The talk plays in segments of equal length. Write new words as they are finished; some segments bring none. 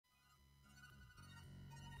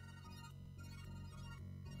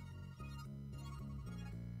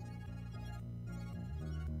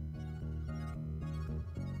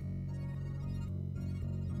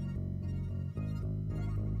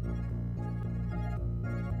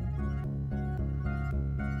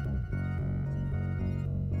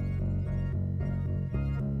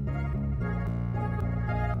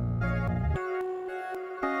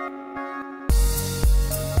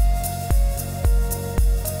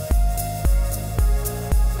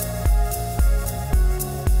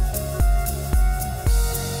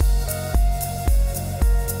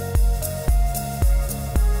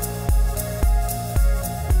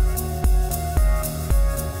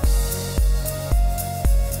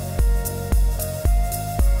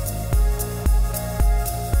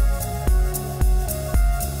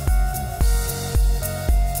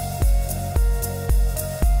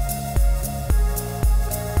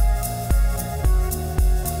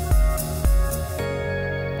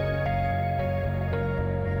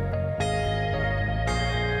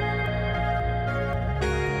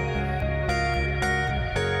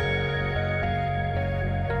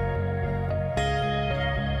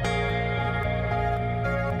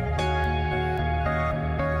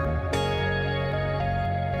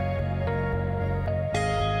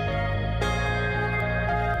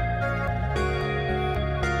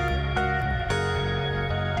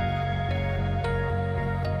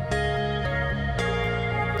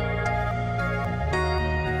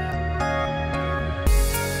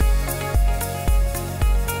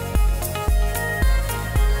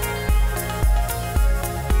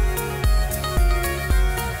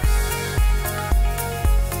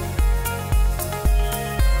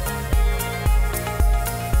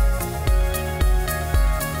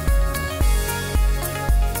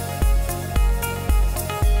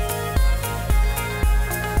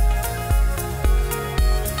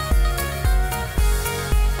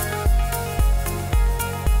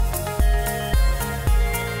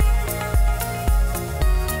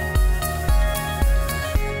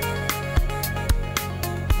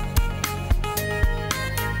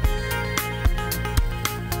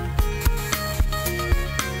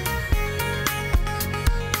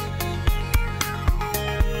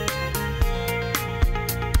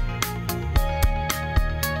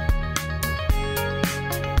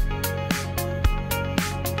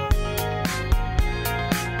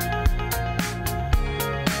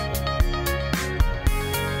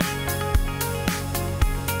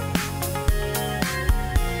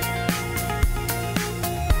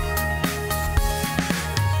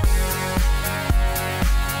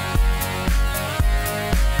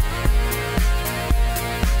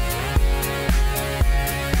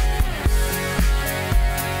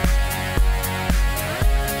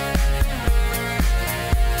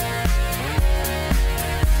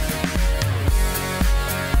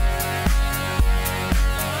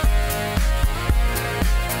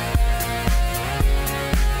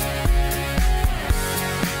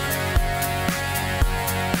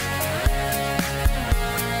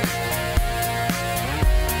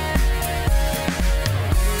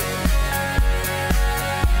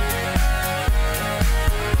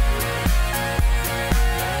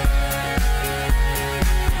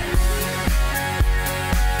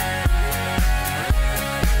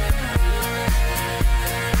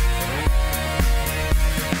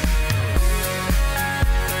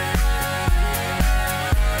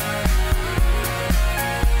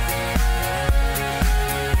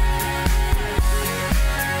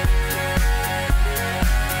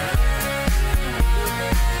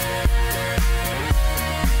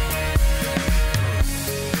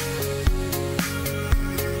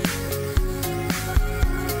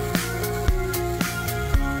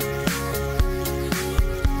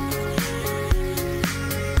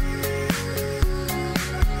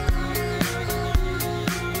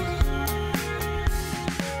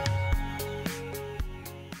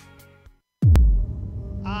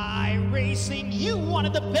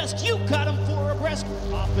You got him 4 abreast,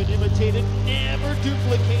 often imitated, never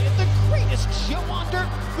duplicated, the greatest show under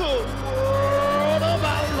the world of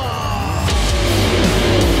outlaw.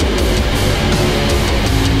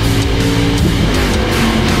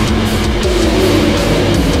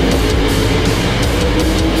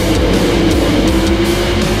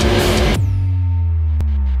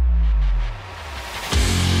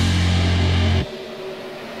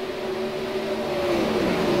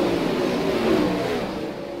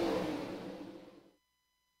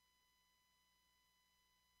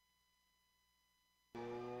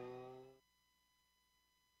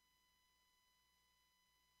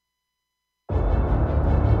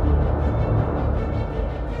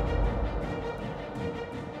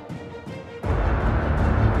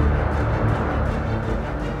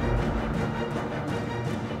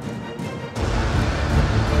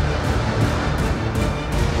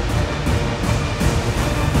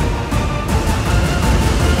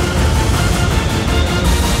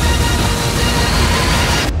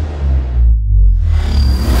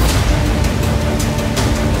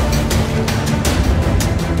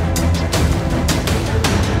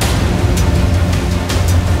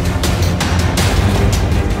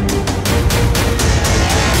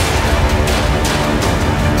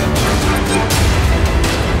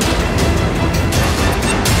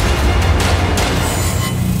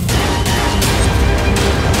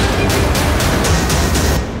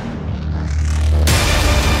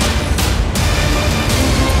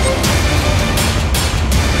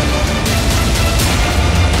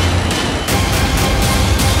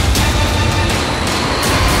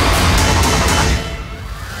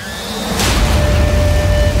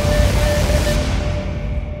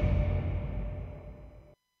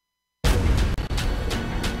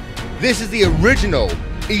 This is the original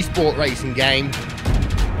esport racing game.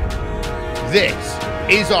 This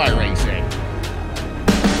is iRacing.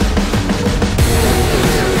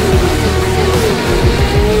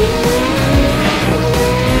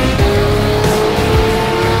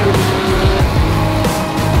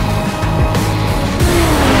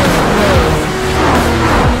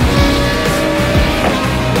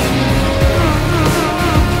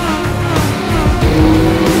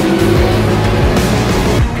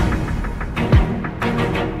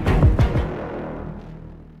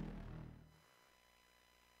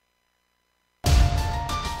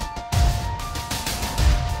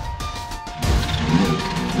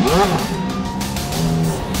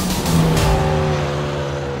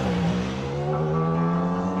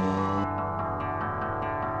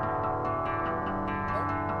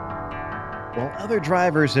 While other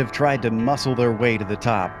drivers have tried to muscle their way to the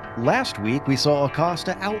top, last week we saw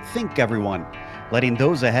Acosta outthink everyone, letting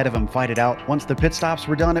those ahead of him fight it out. Once the pit stops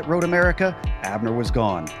were done at Road America, Abner was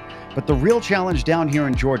gone. But the real challenge down here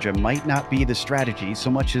in Georgia might not be the strategy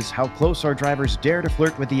so much as how close our drivers dare to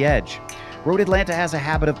flirt with the edge. Road Atlanta has a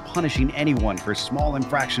habit of punishing anyone for small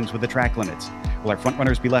infractions with the track limits. Will our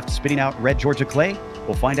frontrunners be left spitting out red Georgia clay?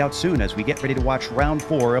 We'll find out soon as we get ready to watch round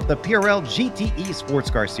 4 of the PRL GTE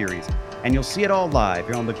Sportscar Series. And you'll see it all live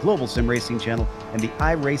here on the Global Sim Racing channel and the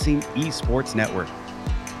iRacing Esports Network.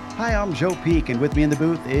 Hi, I'm Joe Peak, and with me in the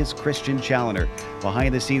booth is Christian Challoner.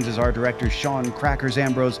 Behind the scenes is our director, Sean Crackers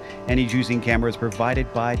Ambrose, and he's using cameras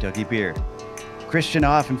provided by Dougie Beer. Christian,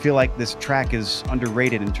 I often feel like this track is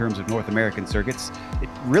underrated in terms of North American circuits. It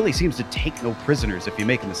really seems to take no prisoners if you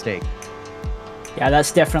make a mistake. Yeah,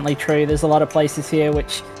 that's definitely true. There's a lot of places here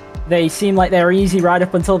which they seem like they're easy right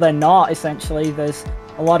up until they're not, essentially. There's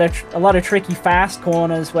a lot of tricky fast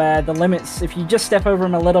corners where the limits, if you just step over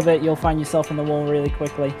them a little bit, you'll find yourself in the wall really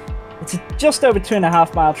quickly. It's just over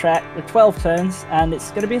 2.5 mile track with 12 turns, and it's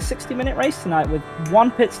going to be a 60-minute race tonight with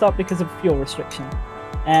 1 pit stop because of fuel restriction.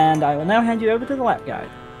 And I will now hand you over to the lap guide.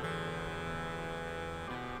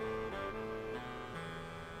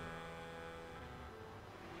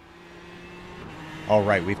 All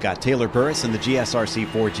right, we've got Taylor Burris in the GSRC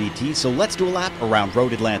 4 GT, so let's do a lap around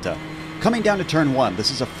Road Atlanta. Coming down to turn 1,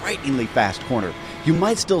 this is a frighteningly fast corner. You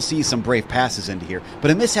might still see some brave passes into here,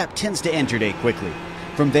 but a mishap tends to end your day quickly.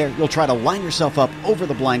 From there, you'll try to line yourself up over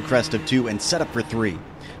the blind crest of 2 and set up for 3.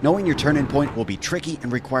 Knowing your turn-in point will be tricky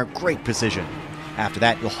and require great precision. After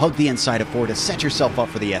that, you'll hug the inside of 4 to set yourself up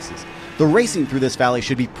for the S's. The racing through this valley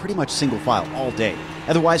should be pretty much single file all day,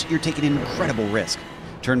 otherwise you're taking an incredible risk.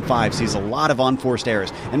 Turn 5 sees a lot of unforced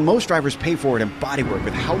errors, and most drivers pay for it in bodywork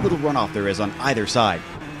with how little runoff there is on either side.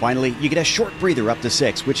 Finally, you get a short breather up to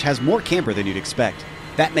 6, which has more camber than you'd expect.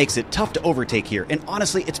 That makes it tough to overtake here, and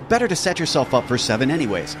honestly, it's better to set yourself up for 7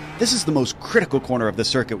 anyways. This is the most critical corner of the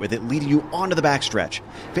circuit, with it leading you onto the backstretch.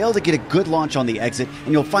 Fail to get a good launch on the exit,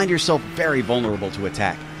 and you'll find yourself very vulnerable to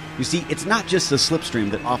attack. You see, it's not just the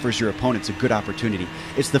slipstream that offers your opponents a good opportunity.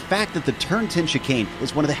 It's the fact that the turn 10 chicane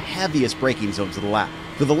is one of the heaviest braking zones of the lap.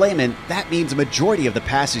 For the layman, that means a majority of the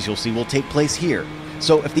passes you'll see will take place here.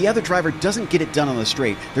 So if the other driver doesn't get it done on the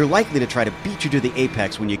straight, they're likely to try to beat you to the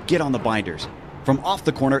apex when you get on the binders. From off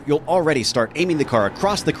the corner, you'll already start aiming the car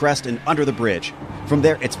across the crest and under the bridge. From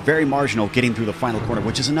there, it's very marginal getting through the final corner,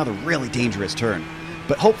 which is another really dangerous turn.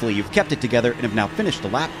 But hopefully you've kept it together and have now finished the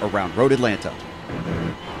lap around Road Atlanta.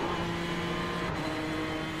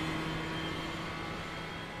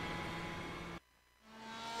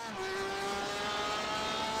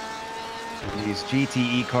 These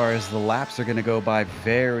GTE cars, the laps are going to go by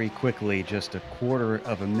very quickly, just a quarter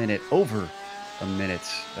of a minute, over a minute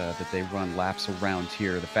that they run laps around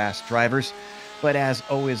here, the fast drivers. But as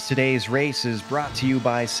always, today's race is brought to you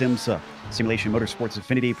by SimMSA. Simulation Motorsports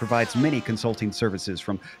Affinity provides many consulting services,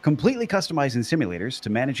 from completely customizing simulators to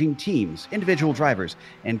managing teams, individual drivers,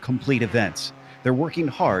 and complete events. They're working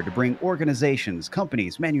hard to bring organizations,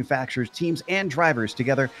 companies, manufacturers, teams, and drivers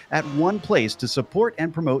together at one place to support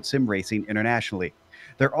and promote sim racing internationally.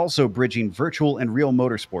 They're also bridging virtual and real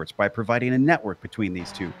motorsports by providing a network between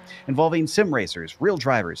these two, involving sim racers, real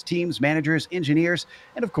drivers, teams, managers, engineers,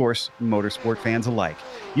 and of course, motorsport fans alike.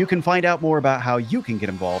 You can find out more about how you can get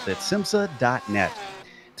involved at SIMMSA.net.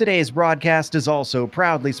 Today's broadcast is also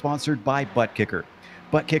proudly sponsored by ButtKicker.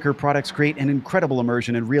 ButtKicker products create an incredible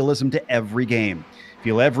immersion and realism to every game.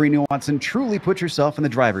 Feel every nuance and truly put yourself in the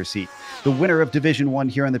driver's seat. The winner of Division 1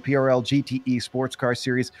 here in the PRL GTE Sportscar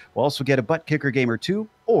Series will also get a ButtKicker game or two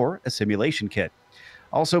or a simulation kit.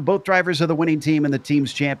 Also, both drivers of the winning team in the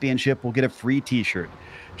team's championship will get a free t-shirt.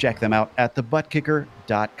 Check them out at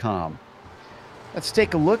thebuttkicker.com. Let's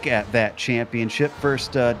take a look at that championship.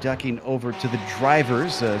 First, ducking over to the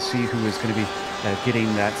drivers, see who is going to be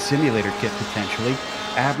getting that simulator kit potentially.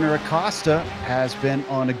 Abner Acosta has been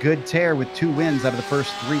on a good tear with 2 wins out of the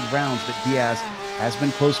first 3 rounds, but Diaz has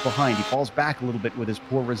been close behind. He falls back a little bit with his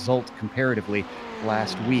poor result comparatively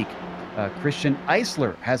last week. Christian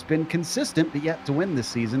Eisler has been consistent, but yet to win this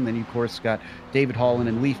season. Then you, of course, got David Holland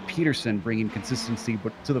and Leif Peterson bringing consistency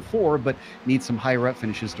to the fore, but need some higher-up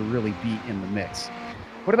finishes to really be in the mix.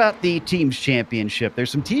 What about the team's championship?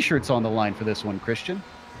 There's some T-shirts on the line for this one, Christian.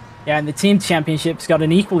 Yeah, and the team championship's got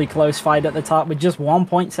an equally close fight at the top, with just 1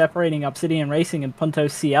 point separating Obsidian Racing and Punto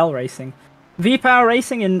CL Racing. V-Power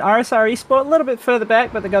Racing and RSR Esport a little bit further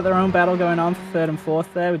back, but they got their own battle going on for 3rd and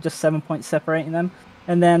 4th there, with just 7 points separating them.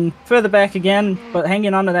 And then further back again, but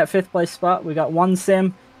hanging on to that 5th place spot, we got One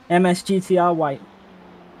Sim, MSGTR White.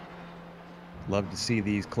 Love to see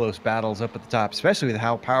these close battles up at the top, especially with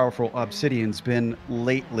how powerful Obsidian's been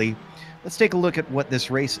lately. Let's take a look at what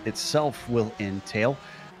this race itself will entail.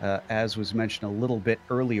 As was mentioned a little bit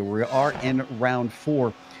earlier, we are in round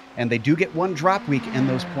 4, and they do get 1 drop week in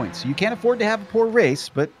those points. So you can't afford to have a poor race,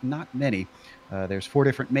 but not many. There's 4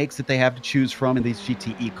 different makes that they have to choose from in these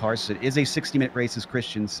GTE cars. So it is a 60-minute race, as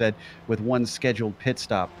Christian said, with 1 scheduled pit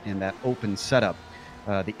stop in that open setup.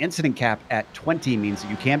 The incident cap at 20 means that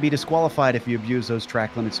you can be disqualified if you abuse those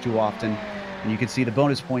track limits too often. And you can see the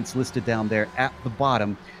bonus points listed down there at the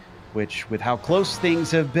bottom, which, with how close things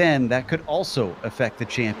have been, that could also affect the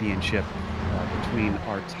championship between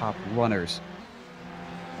our top runners.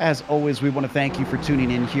 As always, we want to thank you for tuning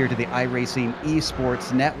in here to the iRacing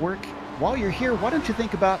Esports Network. While you're here, why don't you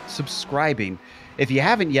think about subscribing? If you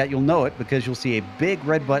haven't yet, you'll know it because you'll see a big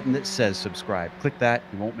red button that says subscribe. Click that,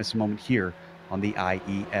 you won't miss a moment here on the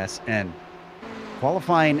IESN.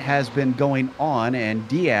 Qualifying has been going on, and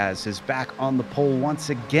Diaz is back on the pole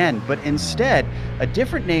once again, but instead, a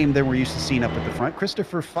different name than we're used to seeing up at the front.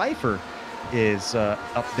 Christopher Pfeiffer is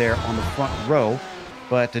up there on the front row,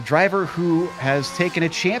 but a driver who has taken a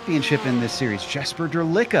championship in this series, Jesper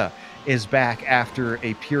Derlicka, is back after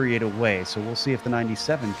a period away. So we'll see if the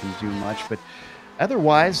 97 can do much, but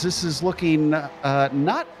otherwise, this is looking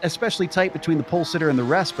not especially tight between the pole sitter and the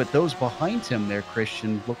rest, but those behind him there,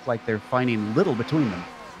 Christian, look like they're finding little between them.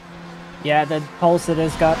 Yeah, the pole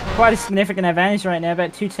sitter's got quite a significant advantage right now,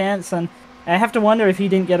 about 2 tenths, and I have to wonder if he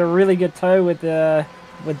didn't get a really good tow with the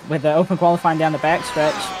open qualifying down the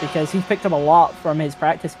backstretch, because he picked up a lot from his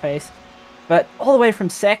practice pace. But all the way from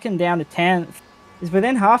 2nd down to 10th is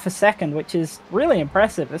within half a second, which is really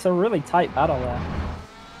impressive. It's a really tight battle there.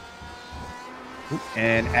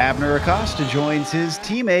 And Abner Acosta joins his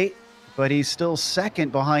teammate, but he's still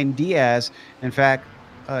 2nd behind Diaz. In fact,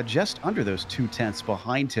 just under those 2 tenths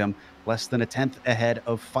behind him, less than a 10th ahead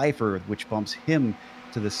of Pfeiffer, which bumps him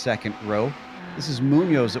to the 2nd row. This is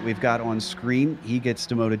Munoz that we've got on screen. He gets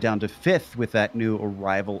demoted down to 5th with that new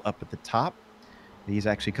arrival up at the top. He's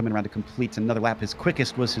actually coming around to complete another lap. His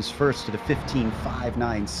quickest was his first to the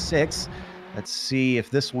 15.596. Let's see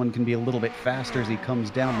if this one can be a little bit faster as he comes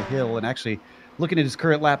down the hill. And actually, looking at his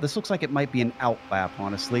current lap, this looks like it might be an out lap,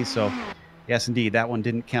 honestly. So, yes, indeed, that one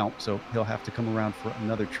didn't count. So he'll have to come around for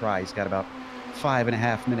another try. He's got about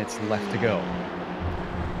 5.5 minutes left to go.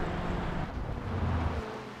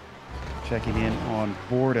 Checking in on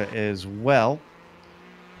Borda as well.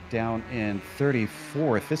 Down in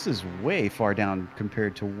 34th. This is way far down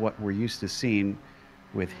compared to what we're used to seeing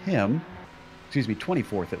with him. Excuse me,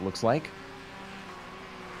 24th it looks like.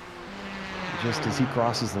 Just as he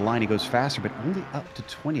crosses the line, he goes faster, but only up to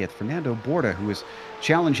 20th. Fernando Borda, who was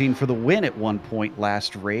challenging for the win at one point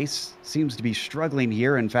last race, seems to be struggling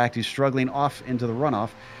here. In fact, he's struggling off into the runoff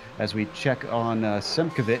as we check on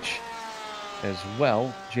Semkovic as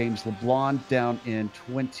well. James LeBlanc down in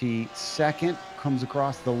 22nd, comes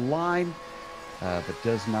across the line, but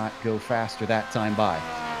does not go faster that time by.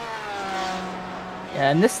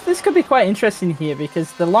 Yeah, and this could be quite interesting here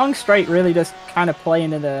because the long straight really does kind of play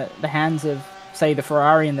into the hands of, say, the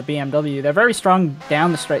Ferrari and the BMW. They're very strong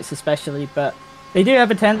down the straights especially, but they do have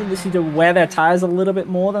a tendency to wear their tires a little bit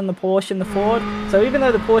more than the Porsche and the Ford. So even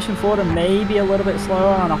though the Porsche and Ford are maybe a little bit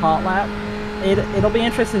slower on a hot lap, it'll be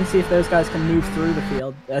interesting to see if those guys can move through the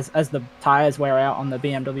field as the tires wear out on the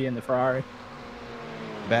BMW and the Ferrari.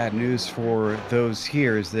 Bad news for those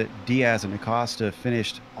here is that Diaz and Acosta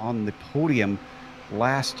finished on the podium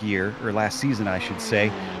last season, I should say,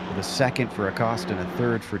 with a second for Acosta and a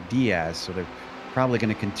third for Diaz. So they're probably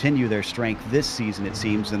going to continue their strength this season, it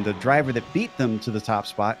seems. And the driver that beat them to the top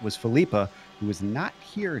spot was Filippa, who is not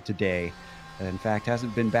here today. In fact,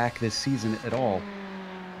 hasn't been back this season at all.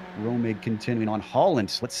 Romig continuing on.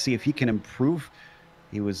 Holland, let's see if he can improve.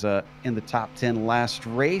 He was in the top 10 last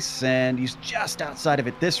race, and he's just outside of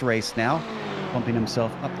it this race now, bumping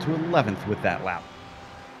himself up to 11th with that lap.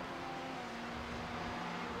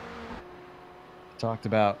 Talked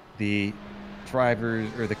about the drivers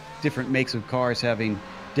or the different makes of cars having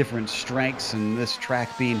different strengths, and this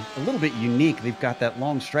track being a little bit unique. They've got that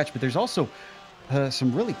long stretch, but there's also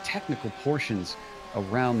some really technical portions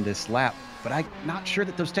around this lap, but I'm not sure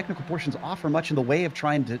that those technical portions offer much in the way of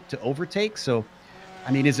trying to overtake. So,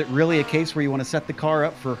 I mean, is it really a case where you want to set the car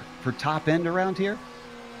up for top end around here?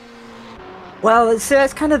 Well,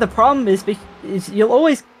 that's kind of the problem is you'll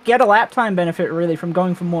always get a lap time benefit really from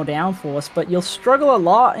going for more downforce, but you'll struggle a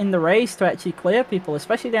lot in the race to actually clear people,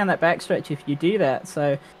 especially down that backstretch if you do that.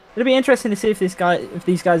 So it'll be interesting to see if these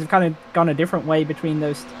guys have kind of gone a different way between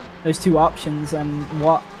those two options and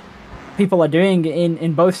what people are doing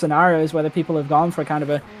in both scenarios, whether people have gone for kind of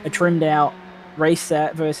a trimmed out race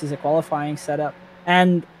set versus a qualifying setup.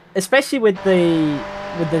 And especially with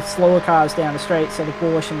the slower cars down the straight, so the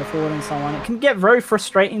Porsche and the Ford and so on, it can get very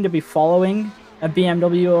frustrating to be following a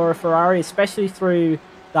BMW or a Ferrari, especially through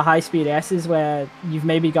the high-speed S's where you've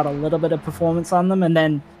maybe got a little bit of performance on them, and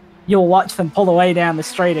then you'll watch them pull away down the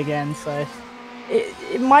straight again. So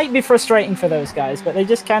it might be frustrating for those guys, but they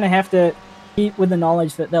just kind of have to keep with the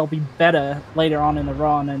knowledge that they'll be better later on in the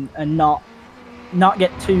run and not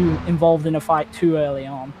get too involved in a fight too early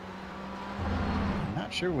on.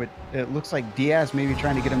 Not sure what it looks like. Diaz maybe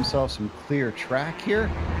trying to get himself some clear track here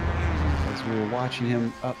as we were watching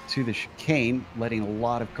him up to the chicane, letting a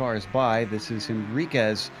lot of cars by. This is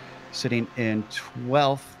Enriquez sitting in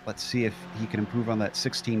 12th. Let's see if he can improve on that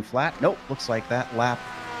 16 flat. Nope, looks like that lap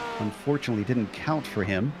unfortunately didn't count for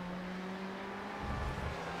him.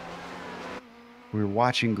 We were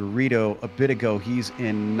watching Garrido a bit ago. He's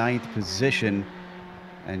in 9th position,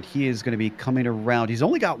 and he is going to be coming around. He's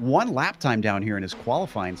only got one lap time down here in his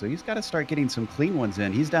qualifying, so he's got to start getting some clean ones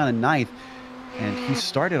in. He's down in 9th, and he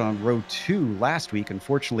started on row 2 last week.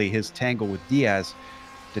 Unfortunately, his tangle with Diaz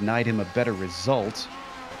denied him a better result.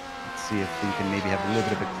 Let's see if he can maybe have a little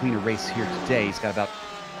bit of a cleaner race here today. He's got about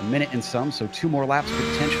a minute and some, so 2 more laps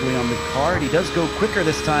potentially on the card. He does go quicker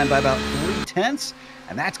this time by about 3/10,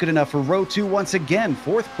 and that's good enough for row 2 once again.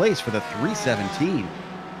 4th place for the 3:17.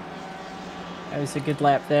 That was a good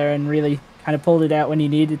lap there and really kind of pulled it out when he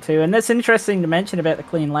needed to. And that's interesting to mention about the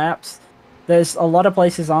clean laps. There's a lot of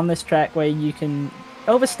places on this track where you can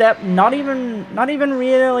overstep, not even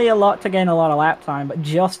really a lot to gain a lot of lap time, but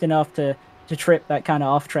just enough to trip that kind of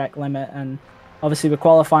off-track limit. And obviously with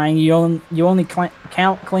qualifying, you only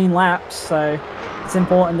count clean laps, so it's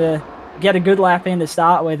important to get a good lap in to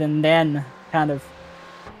start with and then kind of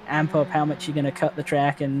amp up how much you're going to cut the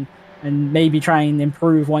track and maybe try and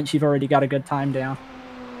improve once you've already got a good time down.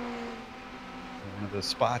 One of the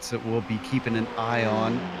spots that we'll be keeping an eye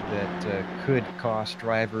on that could cost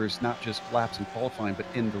drivers not just laps in qualifying but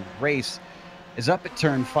in the race is up at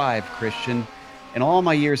turn 5, Christian. In all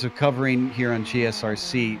my years of covering here on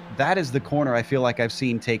GSRC, that is the corner I feel like I've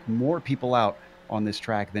seen take more people out on this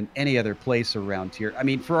track than any other place around here. I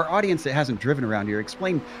mean, for our audience that hasn't driven around here,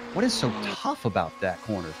 explain what is so tough about that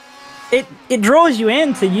corner. It draws you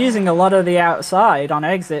into using a lot of the outside on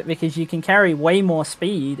exit because you can carry way more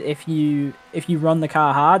speed if you run the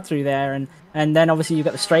car hard through there, and then obviously you've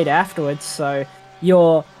got the straight afterwards, so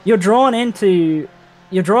you're drawn into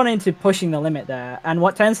pushing the limit there. And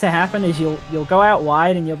what tends to happen is you'll go out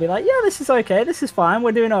wide and you'll be like, yeah, this is okay, this is fine,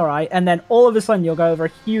 we're doing all right, and then all of a sudden you'll go over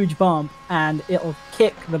a huge bump and it'll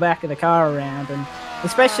kick the back of the car around. And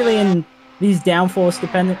especially in these downforce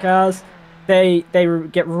dependent cars, they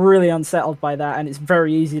get really unsettled by that, and it's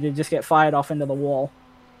very easy to just get fired off into the wall.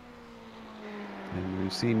 And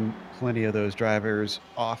we've seen plenty of those drivers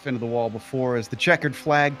off into the wall before as the checkered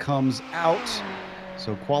flag comes out.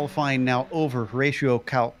 So qualifying now over. Horatio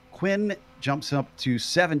Quinn jumps up to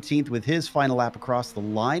 17th with his final lap across the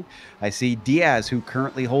line. I see Diaz, who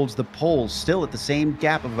currently holds the pole, still at the same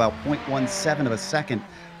gap of about 0.17 of a second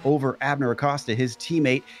over Abner Acosta, his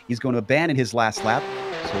teammate. He's going to abandon his last lap,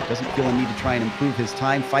 so it doesn't feel a need to try and improve his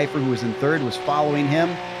time. Pfeiffer, who was in third, was following him.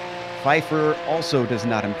 Pfeiffer also does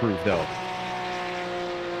not improve, though.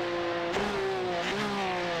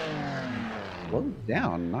 Slowed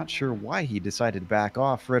down. Not sure why he decided to back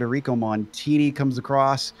off. Federico Montini comes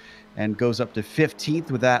across and goes up to 15th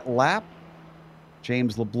with that lap.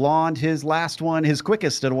 James LeBlanc, his last one, his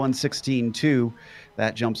quickest at 1:16.2.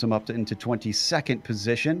 That jumps him up into 22nd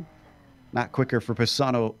position. Not quicker for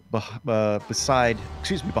Pisano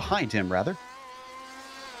behind him, rather.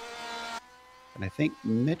 And I think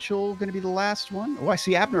Mitchell going to be the last one. Oh, I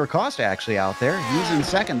see Abner Acosta actually out there. He's in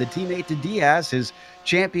second, the teammate to Diaz, his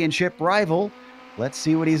championship rival. Let's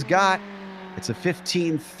see what he's got. It's a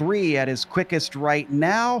 15.3 at his quickest right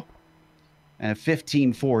now, and a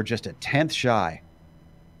 15.4, just a 10th shy.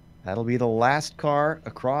 That'll be the last car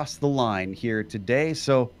across the line here today.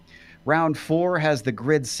 So round 4 has the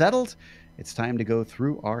grid settled. It's time to go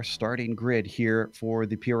through our starting grid here for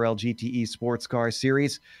the PRL GTE Sports Car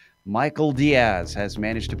Series. Michael Diaz has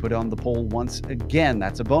managed to put on the pole once again.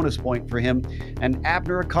 That's a bonus point for him. And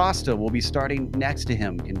Abner Acosta will be starting next to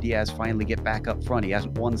him. Can Diaz finally get back up front? He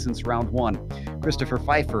hasn't won since round 1. Christopher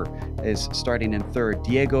Pfeiffer is starting in third.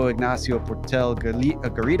 Diego Ignacio Portel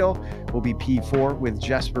Garrido will be P4 with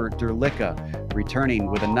Jesper Derlicka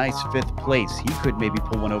returning with a nice 5th place. He could maybe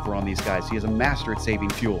pull one over on these guys. He is a master at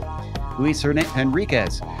saving fuel. Luis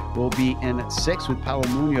Henriquez will be in 6th with Paulo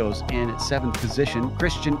Munoz in 7th position.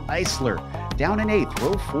 Christian Eisler down in 8th,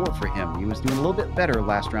 row 4 for him. He was doing a little bit better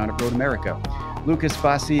last round at Road America. Lucas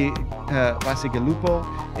Basigalupo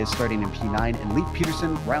is starting in P9, and Leif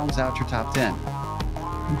Peterson rounds out your top 10.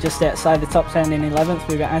 Just outside the top 10 in 11th,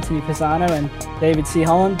 we've got Anthony Pisano and David C.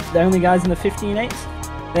 Holland, the only guys in the 15.8s.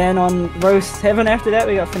 Then on row 7 after that,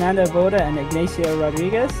 we got Fernando Borda and Ignacio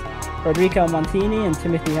Rodriguez. Rodrigo Montini and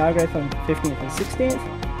Timothy Hargrave on 15th and 16th.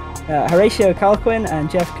 Horatio Calquin and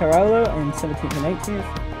Jeff Carollo in 17th and 18th.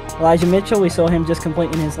 Elijah Mitchell, we saw him just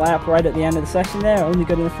completing his lap right at the end of the session there, only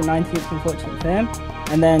good enough for 19th, unfortunately for him.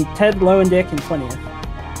 And then Ted Lowendick in 20th.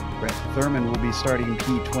 Brett Thurman will be starting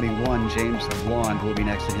P21. James LeBlanc will be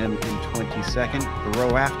next to him in 22nd. The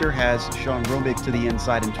row after has Sean Romig to the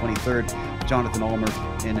inside in 23rd, Jonathan Ulmer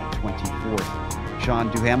in 24th.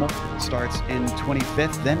 Sean Duhamel starts in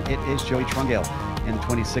 25th. Then it is Joey Trungale in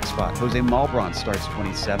 26th spot. Jose Malbron starts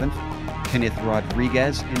 27th. Kenneth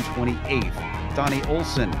Rodriguez in 28th. Donnie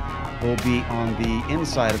Olson will be on the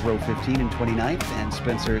inside of row 15 in 29th. And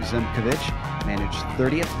Spencer Zemkovich managed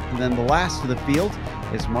 30th. And then the last of the field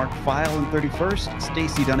is Mark File in 31st.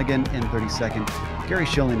 Stacy Dunnigan in 32nd. Gary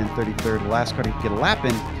Schilling in 33rd. The last car to get a lap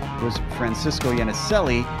in was Francisco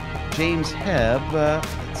Yaniselli. James Hebb,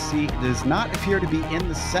 let's see, does not appear to be in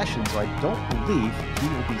the session, so I don't believe he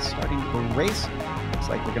will be starting the race. Looks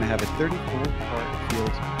like we're going to have a 34-car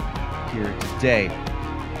field here today.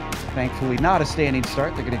 Thankfully, not a standing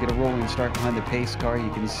start. They're going to get a rolling start behind the pace car. You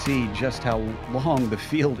can see just how long the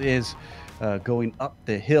field is going up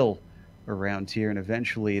the hill around here, and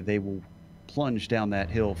eventually they will plunge down that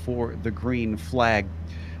hill for the green flag.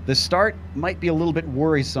 The start might be a little bit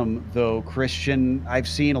worrisome, though, Christian. I've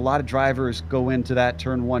seen a lot of drivers go into that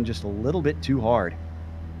turn 1 just a little bit too hard.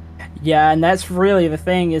 Yeah, and that's really the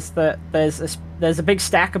thing, is that there's a big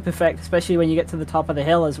stack-up effect, especially when you get to the top of the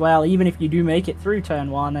hill as well, even if you do make it through turn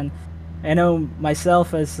 1. And I know myself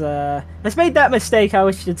has made that mistake, I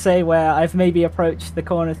should say, where I've maybe approached the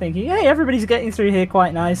corner thinking, hey, everybody's getting through here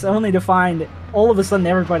quite nice, only to find all of a sudden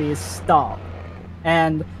everybody is stopped.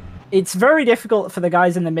 And it's very difficult for the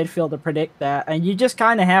guys in the midfield to predict that, and you just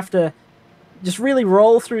kind of have to just really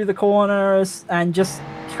roll through the corners and just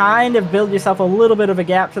kind of build yourself a little bit of a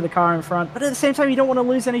gap to the car in front. But at the same time, you don't want to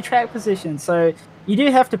lose any track position. So you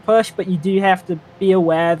do have to push, but you do have to be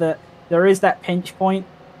aware that there is that pinch point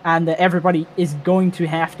and that everybody is going to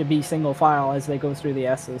have to be single file as they go through the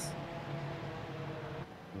S's.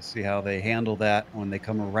 We'll see how they handle that when they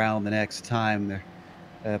come around the next time.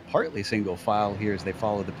 They're partly single file here as they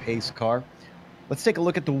follow the pace car. Let's take a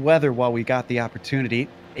look at the weather while we got the opportunity.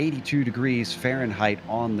 82 degrees Fahrenheit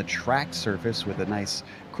on the track surface with a nice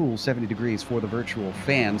cool 70 degrees for the virtual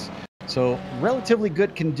fans. So relatively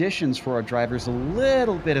good conditions for our drivers. A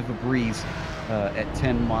little bit of a breeze at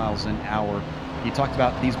 10 miles an hour. You talked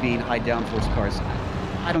about these being high downforce cars.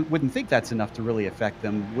 I wouldn't think that's enough to really affect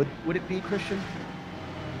them. Would it be, Christian?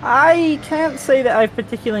 I can't say that I've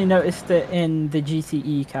particularly noticed it in the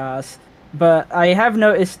GTE cars, but I have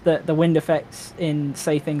noticed that the wind effects in,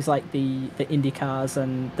 say, things like the Indy cars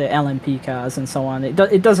and the LMP cars and so on,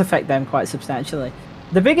 it does affect them quite substantially.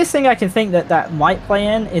 The biggest thing I can think that might play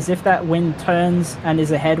in is if that wind turns and is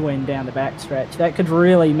a headwind down the backstretch. That could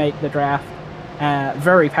really make the draft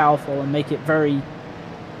very powerful and make it very,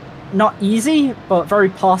 not easy, but very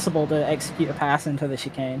possible to execute a pass into the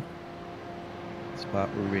chicane. Spot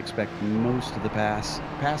where we expect most of the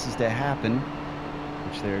passes to happen,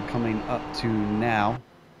 which they're coming up to now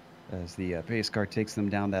as the pace car takes them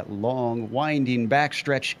down that long, winding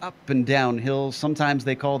backstretch up and down hills. Sometimes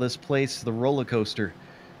they call this place the roller coaster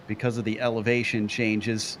because of the elevation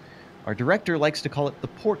changes. Our director likes to call it the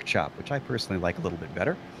pork chop, which I personally like a little bit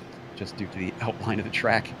better, just due to the outline of the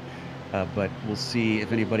track. But we'll see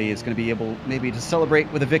if anybody is going to be able maybe to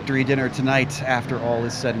celebrate with a victory dinner tonight after all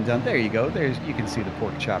is said and done. There you go. You can see the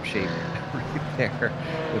pork chop shape right there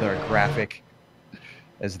with our graphic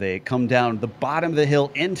as they come down the bottom of the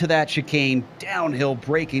hill into that chicane, downhill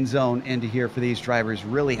braking zone into here for these drivers,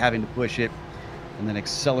 really having to push it and then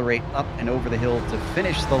accelerate up and over the hill to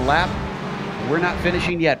finish the lap. We're not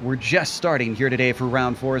finishing yet. We're just starting here today for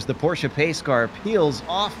round 4 as the Porsche pace car peels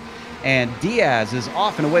off. And Diaz is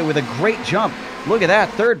off and away with a great jump. Look at that,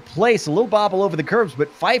 3rd place, a little bobble over the curbs, but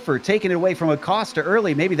Pfeiffer taking it away from Acosta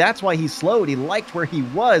early. Maybe that's why he slowed. He liked where he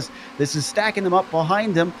was. This is stacking them up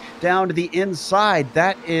behind him down to the inside.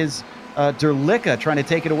 That is Derlicka trying to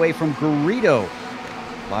take it away from Garrido.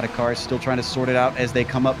 A lot of cars still trying to sort it out as they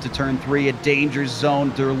come up to turn 3, a danger zone.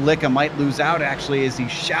 Derlicka might lose out actually as he's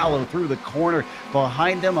shallow through the corner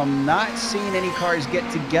behind him. I'm not seeing any cars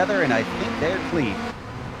get together, and I think they're clean.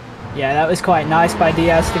 Yeah, that was quite nice by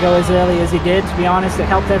Diaz to go as early as he did. To be honest, it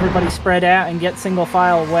helped everybody spread out and get single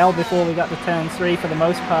file well before we got to turn 3 for the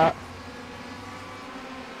most part.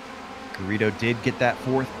 Garrido did get that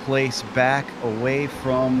 4th place back away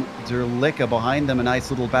from Derlicka. Behind them, a nice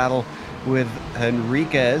little battle with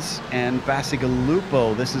Henriquez and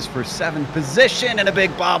Bacigalupo. This is for 7th position and a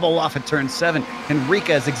big bobble off at turn 7.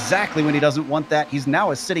 Henriquez exactly when he doesn't want that. He's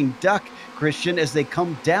now a sitting duck, Christian, as they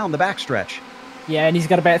come down the backstretch. Yeah, and he's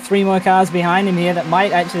got about 3 more cars behind him here that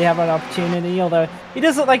might actually have an opportunity, although he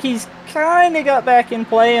does look like he's kind of got back in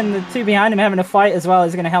play, and the 2 behind him having a fight as well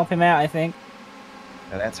is going to help him out, I think.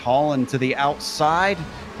 Now that's Holland to the outside,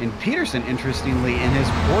 and Peterson, interestingly, in his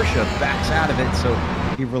Porsche, backs out of it, so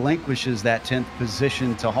he relinquishes that 10th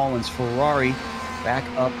position to Holland's Ferrari. Back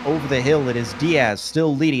up over the hill, it is Diaz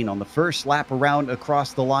still leading on the first lap around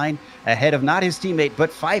across the line, ahead of not his teammate,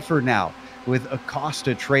 but Pfeiffer now, with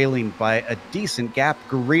Acosta trailing by a decent gap.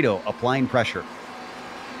 Garrido applying pressure.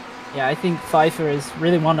 Yeah, I think Pfeiffer is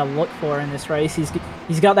really one to look for in this race.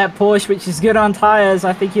 He's got that Porsche, which is good on tires.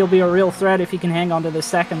 I think he'll be a real threat if he can hang on to the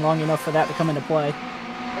second long enough for that to come into play.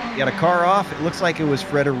 Got a car off. It looks like it was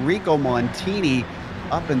Federico Montini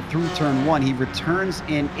up and through turn 1. He returns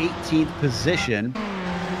in 18th position.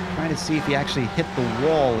 Trying to see if he actually hit the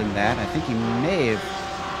wall in that. I think he may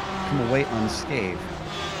have come away unscathed.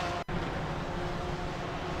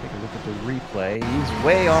 Look at the replay. He's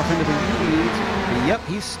way off into the weeds. And yep,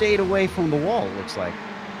 he stayed away from the wall, it looks like.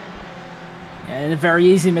 And a very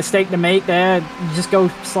easy mistake to make there. You just go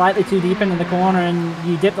slightly too deep into the corner and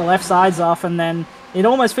you dip the left sides off, and then it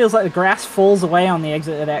almost feels like the grass falls away on the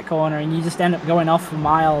exit of that corner and you just end up going off for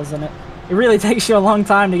miles, and it really takes you a long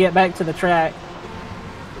time to get back to the track.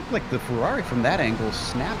 Looked like the Ferrari from that angle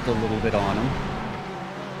snapped a little bit on him.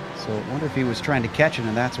 So I wonder if he was trying to catch it,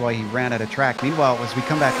 and that's why he ran out of track. Meanwhile, as we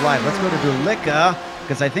come back live, let's go to Derlicka,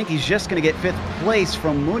 because I think he's just going to get 5th place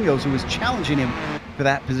from Munoz, who was challenging him for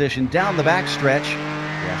that position down the backstretch.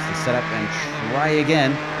 He has to set up and try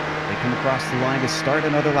again. They come across the line to start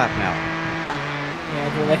another lap now. Yeah,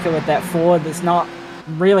 Derlicka with that Ford that's not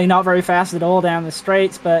very fast at all down the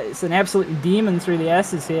straights, but it's an absolute demon through the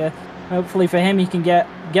S's here. Hopefully for him, he can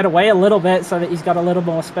get away a little bit so that he's got a little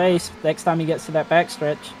more space next time he gets to that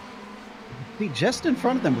backstretch. See, just in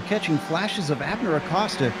front of them, we're catching flashes of Abner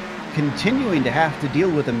Acosta continuing to have to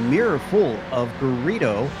deal with a mirror full of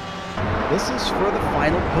Garrido. This is for the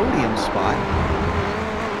final podium spot.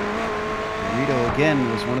 Garrido,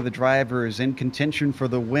 again, was one of the drivers in contention for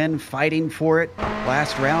the win, fighting for it.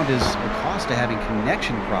 Last round is Acosta having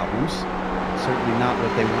connection problems. Certainly not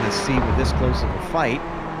what they want to see with this close of a fight.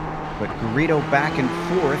 But Garrido back and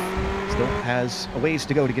forth still has a ways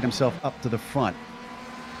to go to get himself up to the front.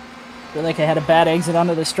 Feel like I had a bad exit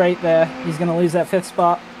onto the straight there. He's going to lose that 5th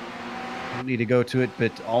spot. Don't need to go to it,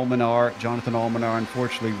 but Jonathan Almanar,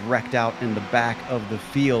 unfortunately wrecked out in the back of the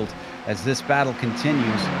field as this battle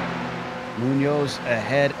continues. Munoz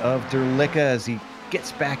ahead of Derlicka as he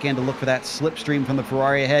gets back in to look for that slipstream from the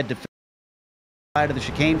Ferrari ahead. To side of the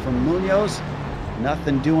chicane from Munoz.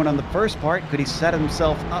 Nothing doing on the first part. Could he set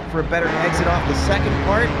himself up for a better exit off the second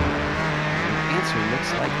part? The answer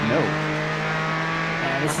looks like no.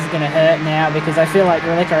 This is going to hurt now because I feel like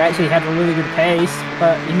Derlicka actually had a really good pace,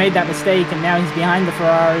 but he made that mistake and now he's behind the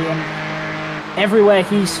Ferrari, and everywhere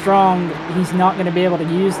he's strong, he's not going to be able to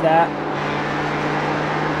use that.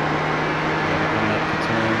 Coming up to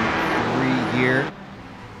turn 3 here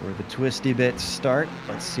where the twisty bits start.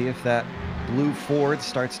 Let's see if that blue Ford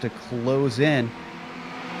starts to close in.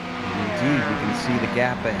 And indeed, we can see the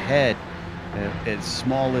gap ahead. As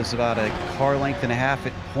small as about a car length and a half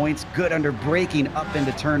at points. Good under braking up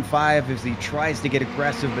into turn 5 as he tries to get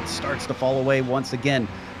aggressive but starts to fall away once again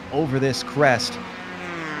over this crest.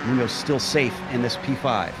 Munoz still safe in this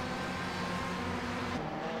P5.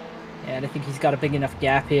 Yeah, I think he's got a big enough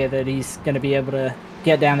gap here that he's going to be able to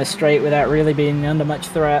get down the straight without really being under much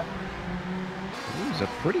threat. It was a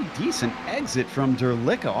pretty decent exit from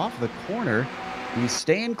Derlicka off the corner. He's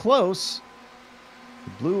staying close.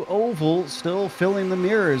 The blue oval still filling the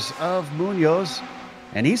mirrors of Munoz,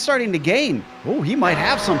 and he's starting to gain. Oh, he might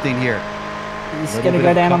have something here. He's going to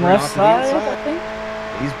go down on the left side, I think.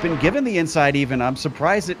 He's been given the inside even. I'm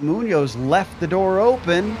surprised that Munoz left the door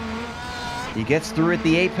open. He gets through at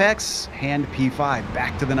the apex, hand P5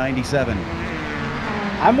 back to the 97.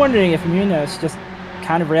 I'm wondering if Munoz just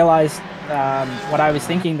kind of realized what I was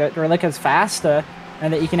thinking, that Derlicka's faster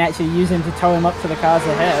and that you can actually use him to tow him up to the cars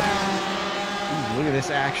ahead. Look at this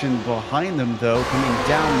action behind them, though, coming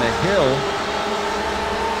down the hill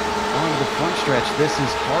onto the front stretch. This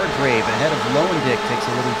is Hargrave ahead of Lowendick. Takes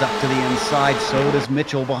a little duck to the inside. So does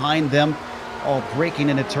Mitchell behind them. All breaking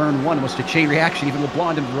into turn 1. Almost a chain reaction. Even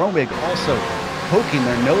LeBlanc and Romig also poking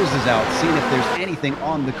their noses out, seeing if there's anything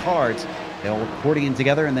on the cards. They all accordion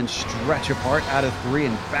together and then stretch apart out of 3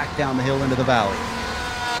 and back down the hill into the valley.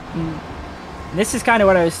 This is kind of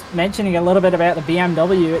what I was mentioning a little bit about the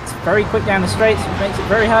BMW. It's very quick down the straights, which makes it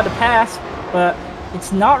very hard to pass, but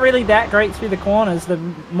it's not really that great through the corners. The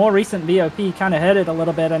more recent BOP kind of hurt it a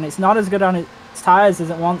little bit, and it's not as good on its tires as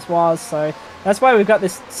it once was, so that's why we've got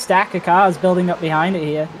this stack of cars building up behind it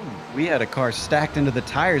here. We had a car stacked into the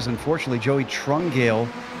tires. Unfortunately, Joey Trungale,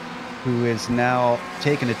 who is now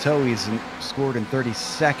taken to tow, he's scored in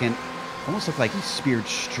 32nd. Almost looked like he speared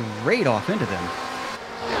straight off into them.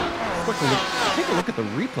 Take a look at the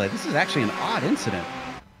replay. This is actually an odd incident.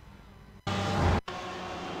 Not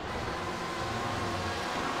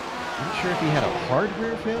sure if he had a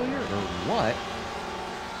hardware failure or what.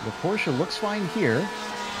 The Porsche looks fine here.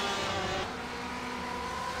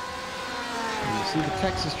 And you see the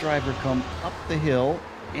Texas driver come up the hill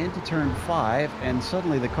into turn 5, and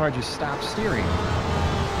suddenly the car just stops steering.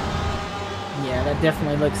 Yeah, that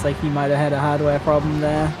definitely looks like he might have had a hardware problem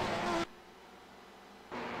there.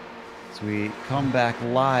 We come back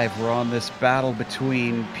live. We're on this battle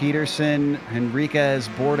between Peterson, Henriquez,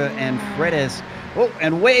 Borda, and Fredes. Oh,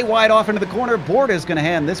 and way wide off into the corner. Borda is going to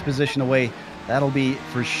hand this position away. That'll be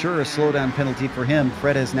for sure a slowdown penalty for him.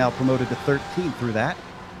 Fredes now promoted to 13th through that.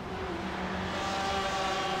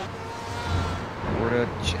 Borda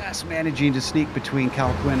just managing to sneak between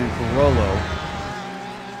Calquin and Carollo.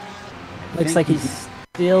 Looks like he's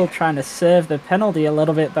still trying to serve the penalty a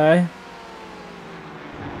little bit, though.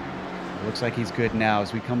 Looks like he's good now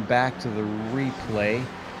as we come back to the replay.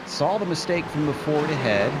 Saw the mistake from the Ford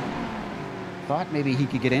ahead. Thought maybe he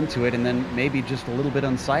could get into it and then maybe just a little bit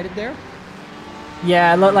unsighted there.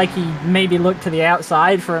 Yeah, it looked like he maybe looked to the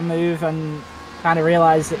outside for a move and kind of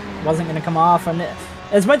realized it wasn't going to come off. And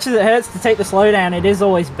as much as it hurts to take the slowdown, it is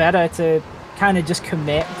always better to kind of just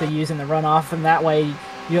commit to using the runoff, and that way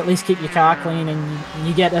you at least keep your car clean and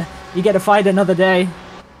you get to fight another day.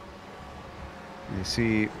 You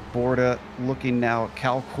see Borda looking now,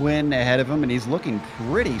 Cal Quinn ahead of him, and he's looking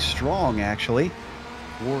pretty strong, actually.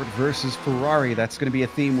 Ford versus Ferrari. That's going to be a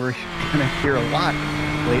theme we're going to hear a lot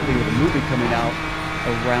lately with a movie coming out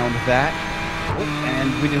around that. Oh,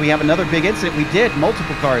 and we have another big incident. We did.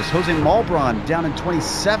 Multiple cars. Jose Malbron down in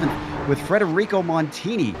 27th with Federico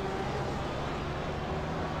Montini.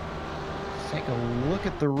 Let's take a look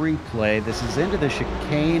at the replay. This is into the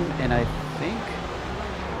chicane, and I think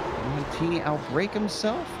Montini outbrake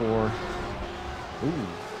himself, or... Ooh.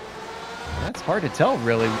 That's hard to tell,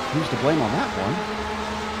 really, who's to blame on that one.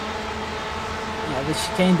 Yeah, the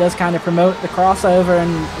chicane does kind of promote the crossover,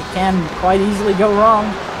 and it can quite easily go wrong.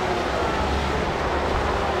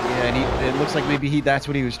 Yeah, and it looks like maybe that's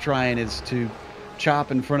what he was trying, is to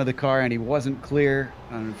chop in front of the car, and he wasn't clear.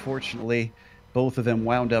 Unfortunately, both of them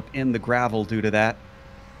wound up in the gravel due to that.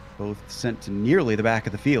 Both sent to nearly the back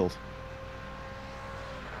of the field.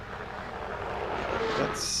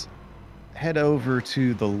 Let's head over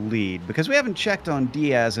to the lead, because we haven't checked on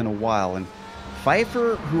Diaz in a while, and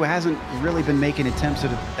Pfeiffer, who hasn't really been making attempts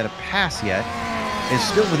at a pass yet, is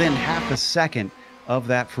still within half a second of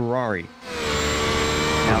that Ferrari.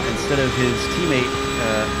 Now, instead of his teammate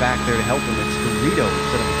back there to help him, it's Garrido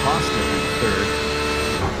instead of Acosta in third.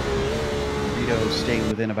 Garrido staying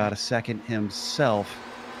within about a second himself,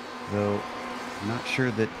 though I'm not sure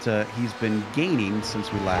that he's been gaining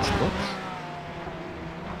since we last looked.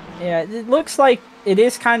 Yeah, it looks like it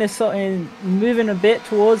is kind of moving a bit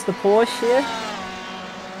towards the Porsche here,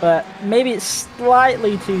 but maybe it's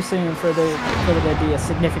slightly too soon for there to be a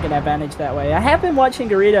significant advantage that way. I have been watching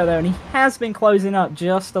Garrido though, and he has been closing up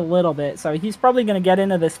just a little bit, so he's probably going to get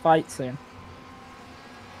into this fight soon.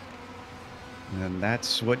 And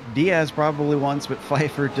that's what Diaz probably wants, but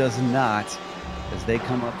Pfeiffer does not, as they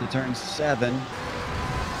come up to turn 7.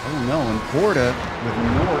 Oh no, and Porta with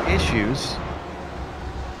more issues.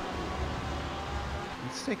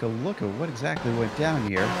 Let's take a look at what exactly went down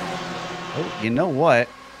here. Oh, you know what?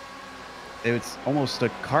 It's almost a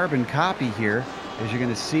carbon copy here, as you're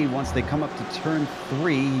going to see once they come up to turn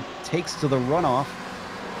 3. He takes to the runoff.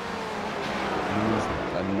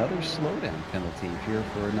 And another slowdown penalty here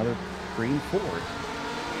for another green Ford.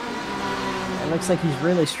 It looks like he's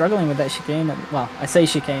really struggling with that chicane. Well, I say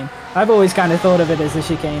chicane. I've always kind of thought of it as a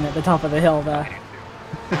chicane at the top of the hill there.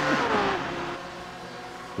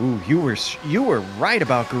 Ooh, you were right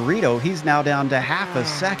about Garrido. He's now down to half a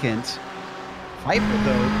second. Pfeiffer,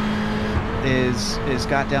 though, is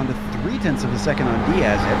got down to 0.3 of a second on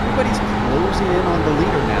Diaz. Everybody's closing in on the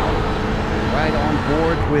leader now. Right on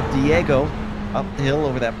board with Diego up the hill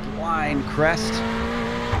over that blind crest,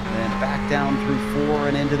 and then back down through 4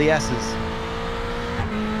 and into the S's.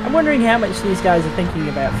 I'm wondering how much these guys are thinking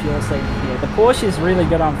about fuel saving here. The Porsche is really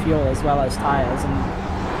good on fuel as well as tires, and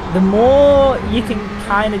the more you can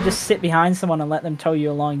kind of just sit behind someone and let them tow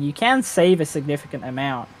you along, you can save a significant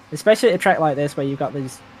amount, especially at a track like this where you've got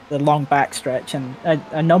the long backstretch and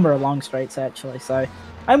a number of long straights actually. So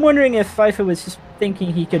I'm wondering if Pfeiffer was just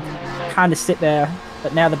thinking he could kind of sit there,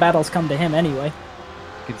 but now the battle's come to him anyway.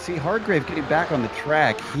 You can see Hargrave getting back on the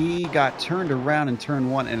track. He got turned around in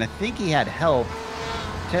turn 1, and I think he had help.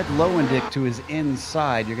 Ted Lowendick to his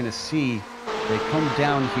inside. You're going to see they come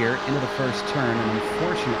down here into the first turn, and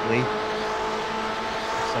unfortunately,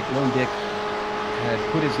 looks like Lowendick had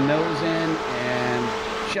put his nose in,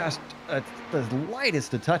 and just the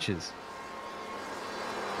lightest of touches.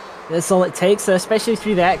 That's all it takes, especially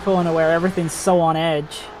through that corner where everything's so on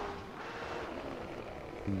edge.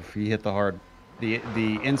 Oof, he hit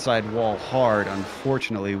the inside wall hard,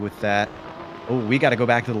 unfortunately, with that. Oh, we got to go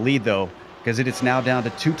back to the lead, though, because it is now down to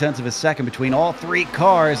 0.2 of a second between all 3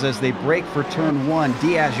 cars as they break for turn 1.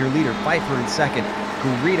 Diaz, your leader, Pfeiffer in second,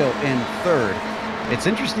 Garrido in third. It's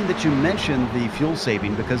interesting that you mentioned the fuel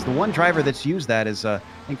saving, because the one driver that's used that is, I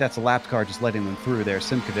think that's a lapped car just letting them through there,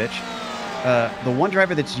 Simkovic. The one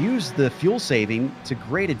driver that's used the fuel saving to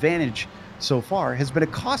great advantage so far has been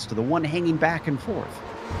Acosta, the one hanging back and forth.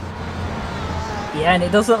 Yeah, and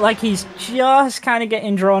it does look like he's just kind of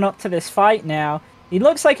getting drawn up to this fight now. He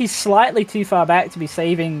looks like he's slightly too far back to be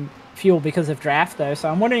saving fuel because of draft, though, so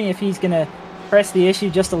I'm wondering if he's going to press the issue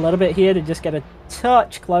just a little bit here to just get a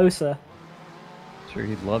touch closer. Sure,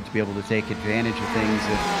 he'd love to be able to take advantage of things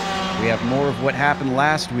if we have more of what happened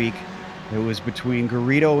last week. It was between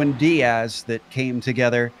Garrido and Diaz that came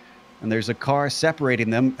together, and there's a car separating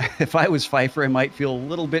them. If I was Pfeiffer, I might feel a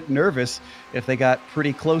little bit nervous if they got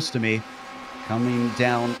pretty close to me. Coming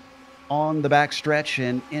down on the back stretch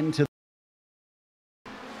and into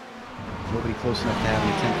nobody close enough to have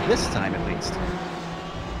an attempt this time, at least.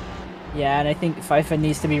 Yeah, and I think Pfeiffer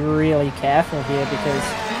needs to be really careful here, because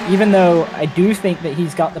even though I do think that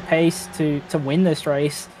he's got the pace to win this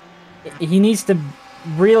race, he needs to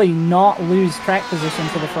really not lose track position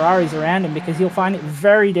to the Ferraris around him, because you'll find it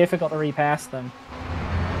very difficult to repass them.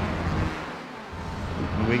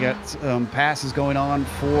 We got passes going on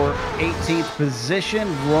for 18th position.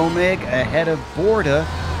 Romig ahead of Borda.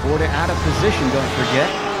 Borda out of position, don't forget.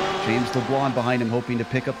 James LeBlanc behind him, hoping to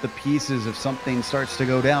pick up the pieces if something starts to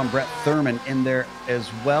go down. Brett Thurman in there as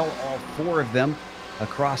well, all 4 of them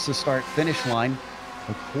across the start-finish line.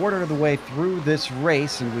 A quarter of the way through this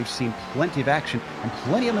race, and we've seen plenty of action and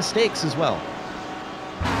plenty of mistakes as well.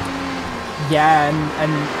 Yeah,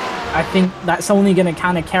 and I think that's only going to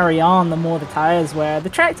kind of carry on the more the tires wear. The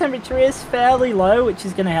track temperature is fairly low, which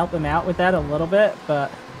is going to help them out with that a little bit,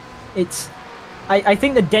 but it's... I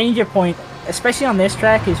think the danger point, especially on this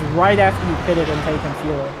track, is right after you've pitted and taken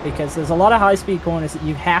fuel, because there's a lot of high-speed corners that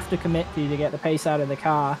you have to commit to get the pace out of the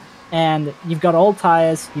car, and you've got old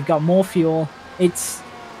tires, you've got more fuel. It's...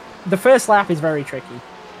 the first lap is very tricky.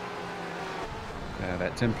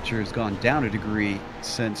 That temperature has gone down a degree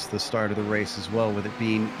since the start of the race as well, with it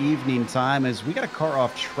being evening time, as we got a car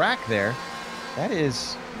off track there. That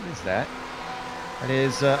is, what is that? That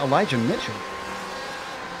is Elijah Mitchell.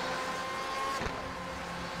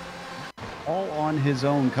 All on his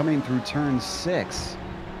own, coming through turn 6.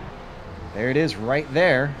 There it is right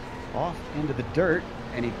there, off into the dirt,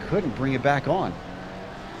 and he couldn't bring it back on.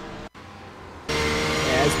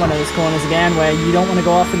 It's one of those corners again where you don't want to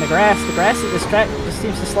go off in the grass. The grass at this track just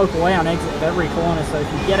seems to slope away on exit of every corner, so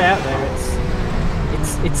if you get out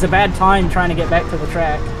there, it's a bad time trying to get back to the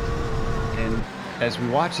track. And as we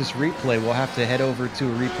watch this replay, we'll have to head over to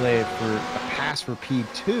a replay for a pass for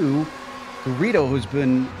P2. Garrido, who's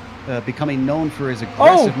been becoming known for his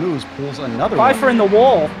aggressive moves, pulls another one. 5 in the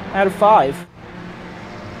wall out of 5.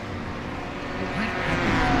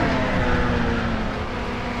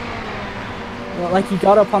 Like he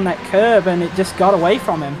got up on that curb and it just got away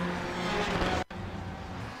from him.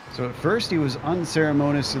 So at first he was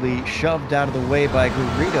unceremoniously shoved out of the way by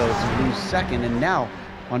Garrido to lose second, and now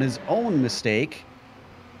on his own mistake,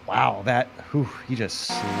 wow, he just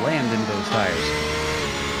slammed into those tires.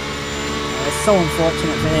 It's so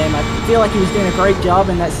unfortunate for him. I feel like he was doing a great job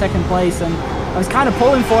in that second place, and I was kind of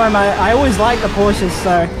pulling for him. I always like the Porsches,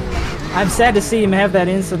 so I'm sad to see him have that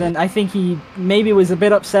incident. I think he maybe was a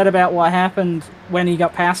bit upset about what happened when he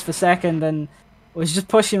got passed for second and was just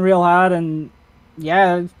pushing real hard. And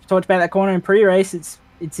yeah, talked about that corner in pre-race.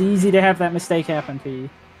 It's easy to have that mistake happen to you.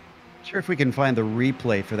 Sure, if we can find the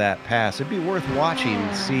replay for that pass, it'd be worth watching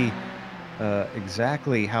to see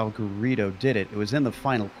exactly how Garrido did it. It was in the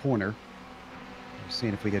final corner. I'm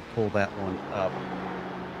seeing if we could pull that one up.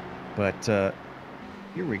 But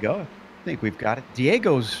here we go. I think we've got it.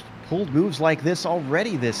 Diego's pulled moves like this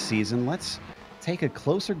already this season. Let's take a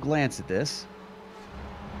closer glance at this.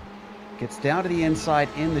 Gets down to the inside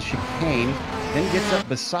in the chicane, then gets up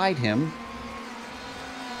beside him.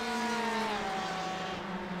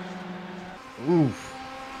 Oof.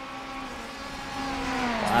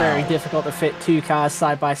 It's very difficult to fit 2 cars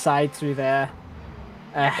side by side through there.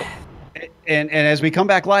 And as we come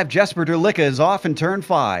back live, Jesper Derlicka is off in turn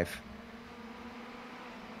 5.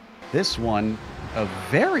 This one, a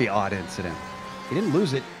very odd incident. He didn't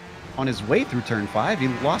lose it on his way through turn 5. He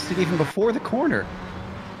lost it even before the corner.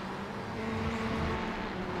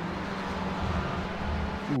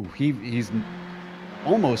 Ooh, he's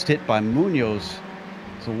almost hit by Munoz.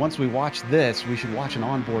 So once we watch this, we should watch an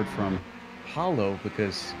onboard from Paulo,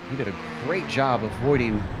 because he did a great job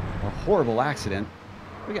avoiding a horrible accident.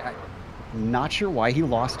 Not sure why he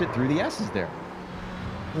lost it through the S's there.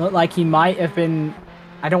 Looked like he might have been,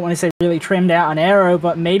 I don't want to say really trimmed out on aero,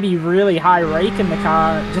 but maybe really high rake in the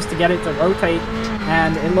car just to get it to rotate.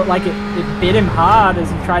 And it looked like it bit him hard as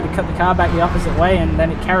he tried to cut the car back the opposite way, and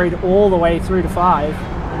then it carried all the way through to 5.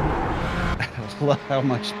 I love how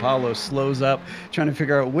much Paulo slows up, trying to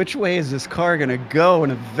figure out which way is this car going to go,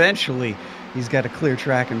 and eventually he's got a clear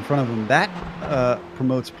track in front of him. That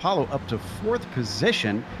promotes Paulo up to 4th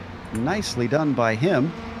position. Nicely done by him,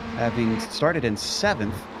 having started in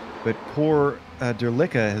 7th, but poor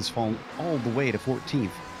Derlicka has fallen all the way to 14th.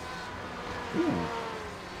 Ooh.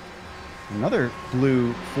 Another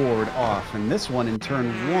blue Ford off, and this one in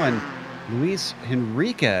turn 1, Luis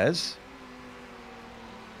Henriquez.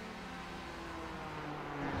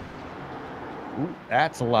 Ooh,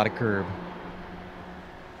 that's a lot of curb.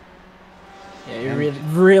 Yeah, he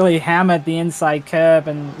really hammered the inside curb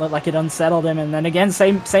and looked like it unsettled him. And then again,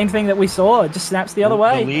 same thing that we saw. It just snaps the other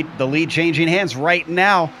way. The lead changing hands right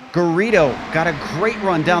now. Garrido got a great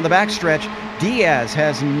run down the backstretch. Diaz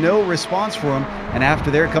has no response for him. And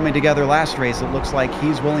after they're coming together last race, it looks like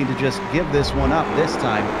he's willing to just give this one up this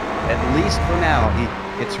time. At least for now.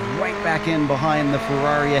 Gets right back in behind the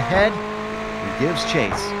Ferrari ahead and gives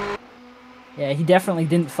chase. Yeah, he definitely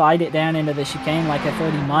didn't fight it down into the chicane like I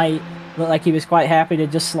thought he might. Looked like he was quite happy to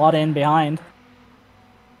just slot in behind.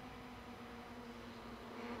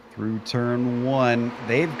 Through turn 1,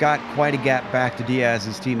 they've got quite a gap back to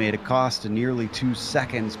Diaz's teammate, Acosta nearly 2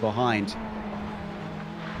 seconds behind.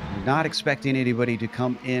 Not expecting anybody to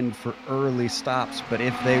come in for early stops, but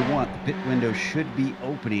if they want, the pit window should be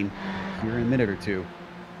opening here in a minute or two.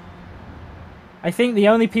 I think the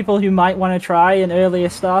only people who might want to try an earlier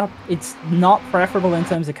stop, it's not preferable in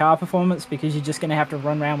terms of car performance because you're just going to have to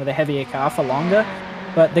run around with a heavier car for longer.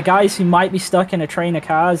 But the guys who might be stuck in a train of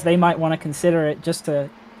cars, they might want to consider it just to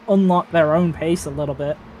unlock their own pace a little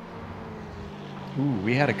bit. Ooh,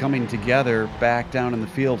 we had a coming together back down in the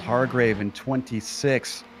field. Hargrave in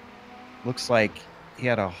 26. Looks like he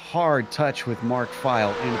had a hard touch with Mark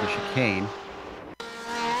File into the chicane.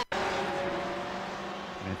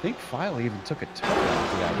 And I think File even took a toe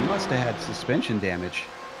after that. He must have had suspension damage.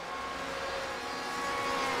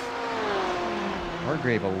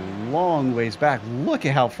 Hargrave a long ways back. Look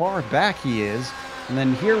at how far back he is. And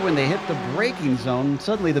then here when they hit the braking zone,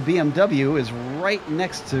 suddenly the BMW is right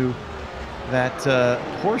next to that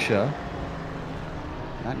Porsche.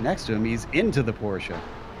 Not next to him, he's into the Porsche.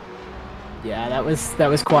 Yeah, that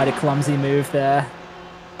was quite a clumsy move there.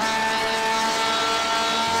 From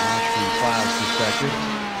File's perspective.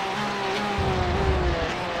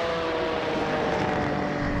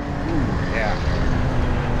 Yeah.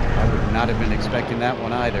 I would not have been expecting that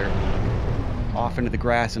one either. Off into the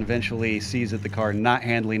grass and eventually sees that the car not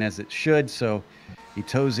handling as it should, so he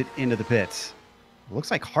tows it into the pits. It looks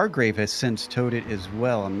like Hargrave has since towed it as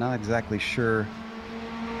well. I'm not exactly sure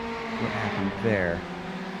what happened there.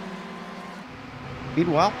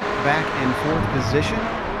 Meanwhile, back in 4th position,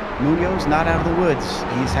 Munoz not out of the woods.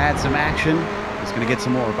 He's had some action. He's going to get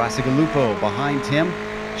some more. Basigalupo behind him,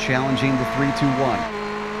 challenging the 3-2-1.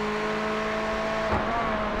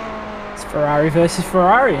 It's Ferrari versus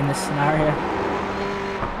Ferrari in this scenario.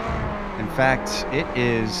 In fact, it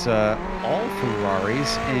is all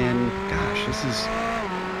Ferraris, and gosh, this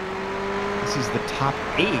is the top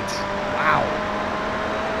 8. Wow,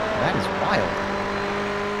 that is wild.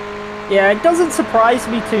 Yeah, it doesn't surprise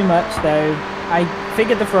me too much, though. I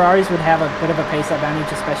figured the Ferraris would have a bit of a pace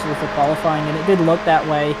advantage, especially for qualifying, and it did look that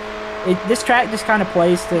way. This track just kind of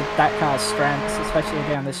plays to that car's strengths, especially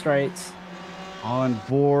down the straights. On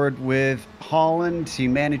board with Holland, he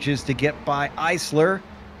manages to get by Eisler.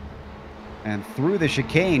 And through the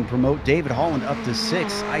chicane, promote David Holland up to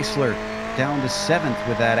 6th. Eisler down to 7th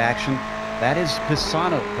with that action. That is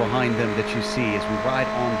Pisano behind them that you see as we ride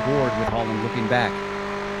on board with Holland looking back.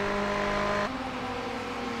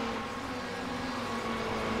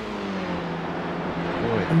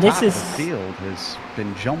 And this is the field has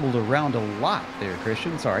been jumbled around a lot there,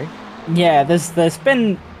 Christian. Sorry. Yeah, there's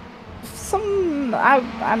been some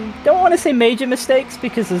I don't want to say major mistakes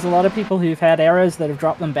because there's a lot of people who've had errors that have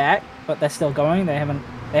dropped them back, but they're still going. They haven't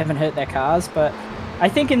hurt their cars. But I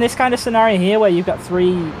think in this kind of scenario here, where you've got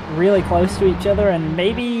 3 really close to each other and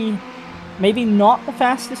maybe not the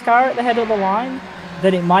fastest car at the head of the line,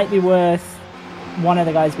 that it might be worth one of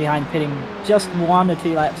the guys behind pitting just 1 or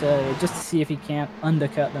 2 laps earlier, just to see if he can't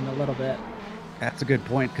undercut them a little bit. That's a good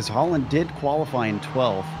point, because Holland did qualify in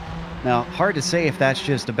 12th. Now, hard to say if that's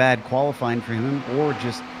just a bad qualifying for him or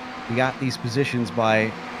just he got these positions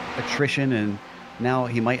by attrition and now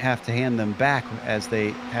he might have to hand them back as they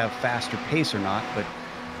have faster pace or not. But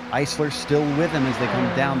Eisler's still with him as they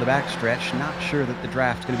come down the backstretch. Not sure that the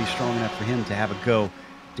draft's going to be strong enough for him to have a go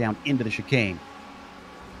down into the chicane.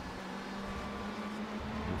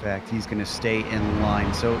 In fact, he's going to stay in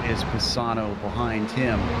line. So is Pisano behind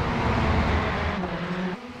him.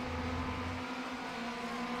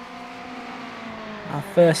 Our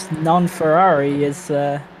first non-Ferrari is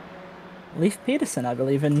Leif Peterson, I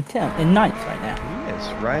believe, in 9th right now. He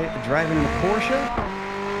is, right? Driving in a Porsche.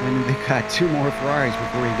 And they've got 2 more Ferraris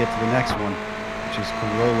before you get to the next one, which is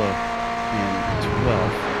Corolla in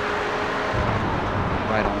 12th.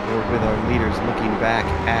 Right on board with our leaders looking back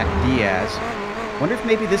at Diaz. Wonder if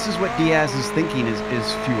maybe this is what Diaz is thinking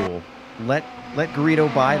is fuel. Let Garrido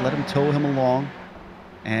by, let him tow him along,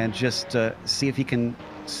 and just see if he can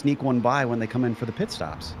sneak one by when they come in for the pit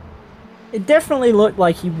stops. It definitely looked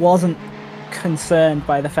like he wasn't concerned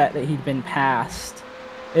by the fact that he'd been passed.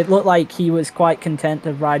 It looked like he was quite content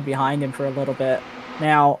to ride behind him for a little bit.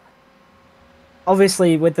 Now,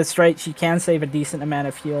 obviously with the straights you can save a decent amount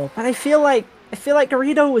of fuel, but I feel like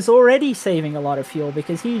Garrido was already saving a lot of fuel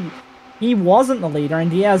because he wasn't the leader,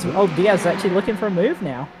 and Diaz is actually looking for a move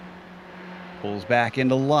now. Pulls back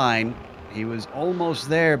into line. He was almost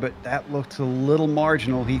there, but that looked a little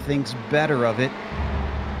marginal. He thinks better of it.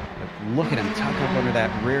 But look at him tuck up under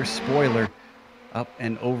that rear spoiler, up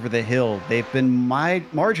and over the hill. They've been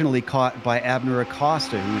marginally caught by Abner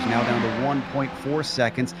Acosta, who's now down to 1.4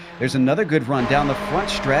 seconds. There's another good run down the front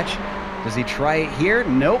stretch. Does he try it here?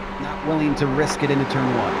 Nope, not willing to risk it into turn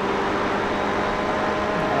 1.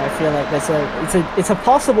 I feel like it's a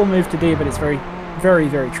possible move to do, but it's very, very,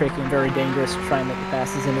 very tricky and very dangerous to try and make the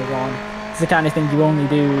passes in the wrong. It's the kind of thing you only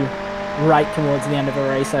do right towards the end of a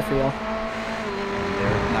race, I feel.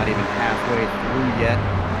 They're not even halfway through yet.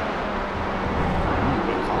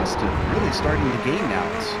 Acosta really starting the game now.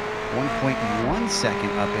 It's 1.1 second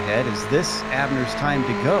up ahead. Is this Abner's time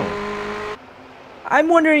to go? I'm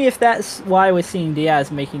wondering if that's why we're seeing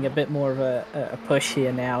Diaz making a bit more of a push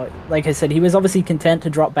here now. Like I said, he was obviously content to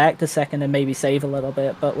drop back to second and maybe save a little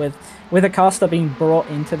bit, but with Acosta being brought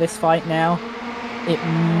into this fight now, it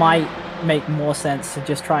might make more sense to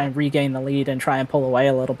just try and regain the lead and try and pull away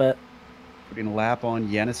a little bit. Putting a lap on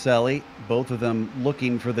Yaniselli, both of them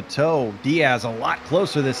looking for the toe. Diaz a lot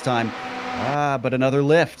closer this time. But another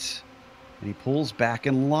lift, and he pulls back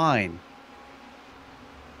in line.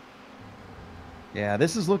 Yeah,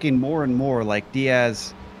 this is looking more and more like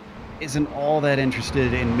Diaz isn't all that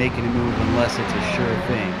interested in making a move unless it's a sure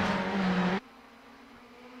thing.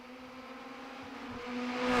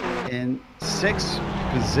 In 6th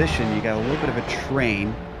position, you got a little bit of a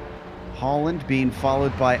train. Holland being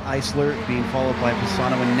followed by Eisler, being followed by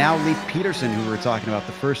Pisano, and now Leif Peterson, who we were talking about,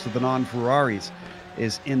 the first of the non-Ferraris,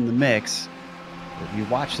 is in the mix. But you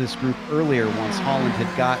watched this group earlier once Holland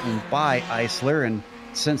had gotten by Eisler, and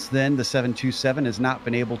since then, the 727 has not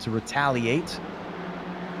been able to retaliate.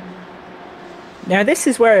 Now, this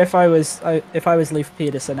is where if I was Leif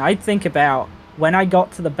Peterson, I'd think about when I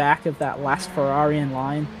got to the back of that last Ferrari in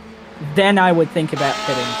line, then I would think about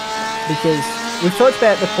pitting, because we've talked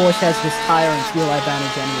about the Porsche has this tire and fuel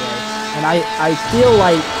advantage anyway, and I feel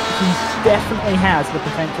like he definitely has the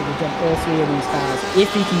potential to jump all 3 of these cars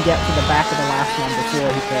if he can get to the back of the last one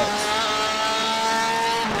before he pits.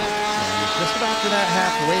 Just about to that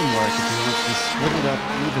halfway mark if he wants to split it up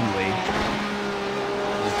evenly.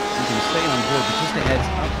 You can stay on board, but just a heads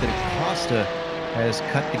up that Acosta has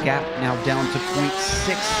cut the gap now down to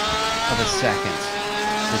 0.6 of a second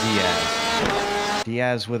to Diaz.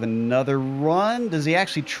 Diaz with another run. Does he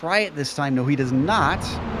actually try it this time? No, he does not.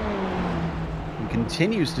 He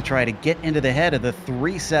continues to try to get into the head of the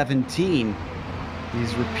 317.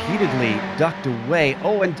 He's repeatedly ducked away.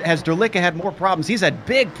 Oh, and has Derlicka had more problems? He's had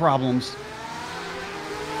big problems.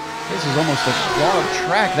 This is almost a clogged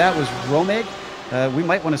track. That was Romig. We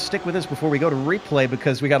might want to stick with this before we go to replay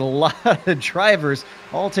because we got a lot of drivers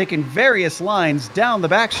all taking various lines down the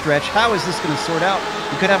backstretch. How is this going to sort out?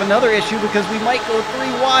 We could have another issue because we might go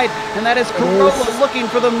 3 wide, and that is Corolla looking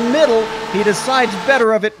for the middle. He decides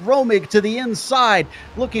better of it. Romig to the inside,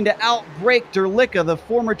 looking to outbrake Derlicka, the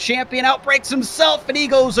former champion, outbrakes himself, and he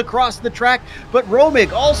goes across the track. But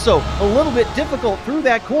Romig also a little bit difficult through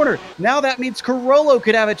that corner. Now that means Corolla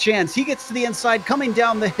could have a chance. He gets to the inside, coming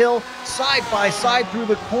down the hill, side by side through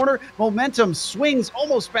the corner. Momentum swings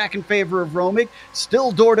almost back in favor of Romig.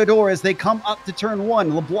 Still door to door as they come up to turn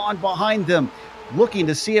 1. LeBlanc behind them, looking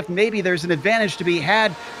to see if maybe there's an advantage to be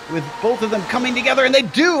had with both of them coming together, and they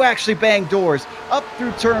do actually bang doors up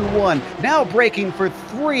through turn 1. Now braking for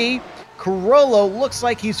 3. Corolla looks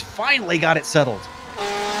like he's finally got it settled.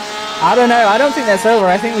 I don't know. I don't think that's over.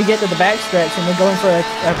 I think we get to the backstretch and we're going for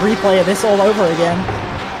a replay of this all over again.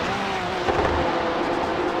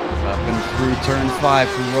 Up and through turn 5,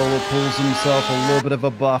 Corolla pulls himself a little bit of a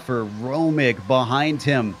buffer. Romig behind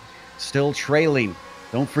him, still trailing.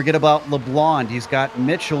 Don't forget about LeBlanc. He's got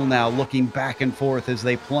Mitchell now looking back and forth as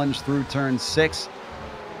they plunge through turn 6.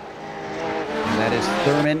 And that is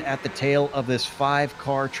Thurman at the tail of this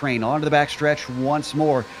 5-car train. Onto the backstretch once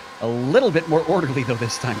more. A little bit more orderly, though,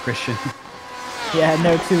 this time, Christian. Yeah,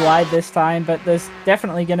 no 2 wide this time, but there's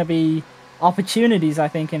definitely going to be opportunities, I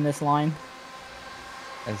think, in this line.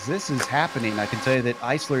 As this is happening, I can tell you that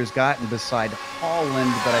Eisler's gotten beside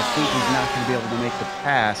Holland, but I think he's not going to be able to make the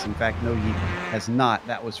pass. In fact, no, he has not.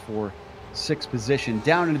 That was for 6th position.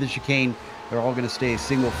 Down into the chicane, they're all going to stay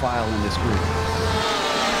single file in this group.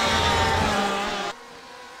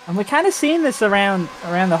 And we're kind of seeing this around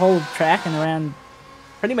the whole track and around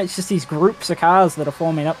pretty much just these groups of cars that are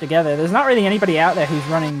forming up together. There's not really anybody out there who's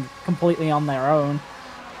running completely on their own.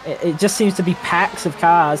 It just seems to be packs of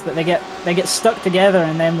cars that they get stuck together,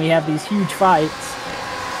 and then we have these huge fights.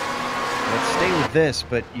 Let's stay with this,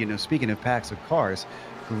 but you know, speaking of packs of cars,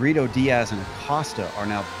 Garrido, Diaz, and Acosta are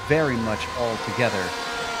now very much all together.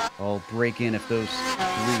 I'll break in if those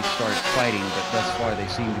three start fighting, but thus far they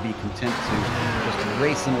seem to be content to just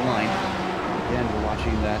race in a line. Again, we're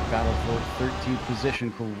watching that battle for 13th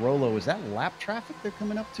position. Corolla, is that lap traffic they're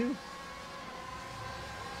coming up to?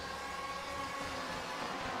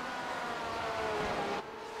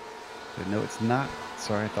 But no, it's not.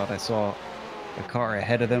 Sorry, I thought I saw a car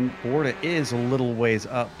ahead of them. Borda is a little ways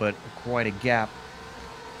up, but quite a gap.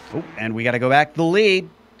 Oh, and we got to go back to the lead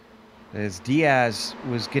as Diaz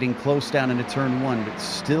was getting close down into turn one, but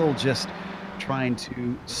still just trying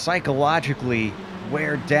to psychologically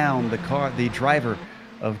wear down the driver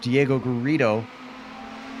of Diego Garrido.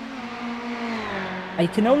 I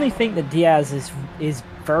can only think that Diaz is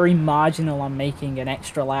very marginal on making an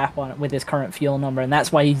extra lap on it with his current fuel number, and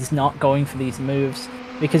that's why he's not going for these moves.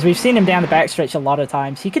 Because we've seen him down the backstretch a lot of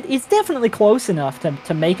times. He's definitely close enough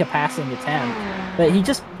to make a passing attempt, but he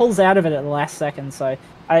just pulls out of it at the last second. So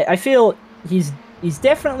I feel he's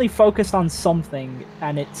definitely focused on something,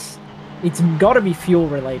 and it's got to be fuel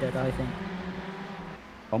related, I think.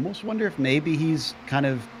 Almost wonder if maybe he's kind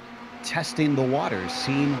of testing the waters,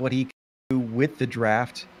 seeing what he can do with the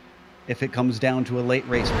draft if it comes down to a late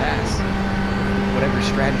race pass. Whatever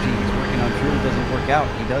strategy he's working on fuel doesn't work out,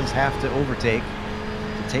 he does have to overtake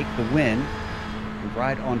to take the win and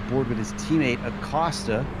ride on board with his teammate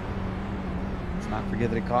Acosta. Let's not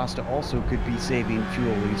forget that Acosta also could be saving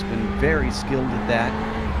fuel. He's been very skilled at that.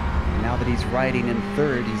 And now that he's riding in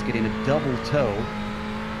third, he's getting a double tow.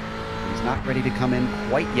 He's not ready to come in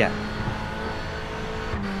quite yet.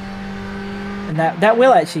 And that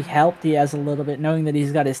will actually help Diaz a little bit, knowing that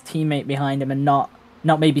he's got his teammate behind him and not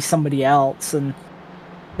maybe somebody else. And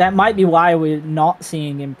that might be why we're not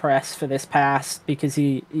seeing him press for this pass, because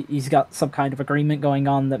he's got some kind of agreement going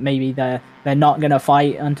on that maybe they're not going to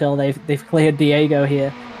fight until they've cleared Diego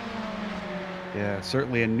here. Yeah,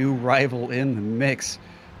 certainly a new rival in the mix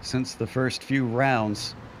since the first few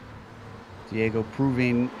rounds. Diego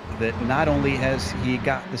proving that not only has he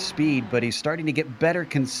got the speed, but he's starting to get better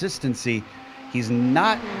consistency. He's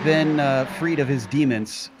not been freed of his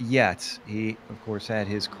demons yet. He, of course, had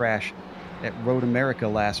his crash at Road America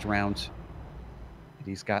last round.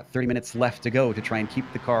 He's got 30 minutes left to go to try and keep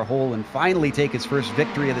the car whole and finally take his first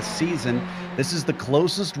victory of the season. This is the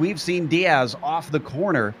closest we've seen Diaz off the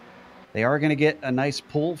corner. They are going to get a nice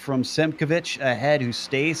pull from Semkovic ahead, who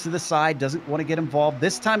stays to the side, doesn't want to get involved.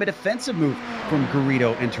 This time a defensive move from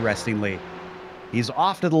Garrido, interestingly. He's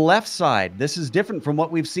off to the left side. This is different from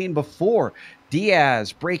what we've seen before.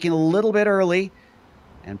 Diaz braking a little bit early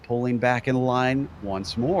and pulling back in line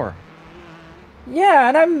once more. Yeah,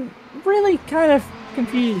 and I'm really kind of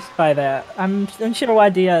confused by that. I'm unsure why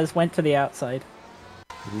Diaz went to the outside.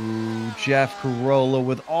 Ooh, Jeff Corolla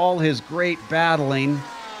with all his great battling.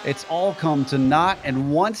 It's all come to naught,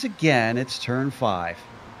 and once again, it's turn 5.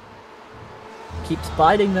 Keeps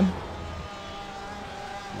biting them.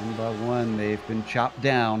 One by one, they've been chopped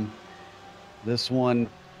down. This one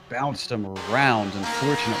bounced him around,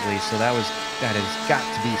 unfortunately, so that has got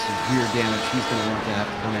to be severe damage. He's going to want to have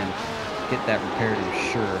to come in, get that repaired, I'm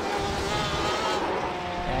sure.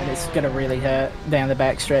 And it's going to really hurt down the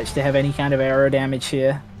backstretch to have any kind of aero damage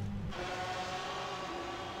here.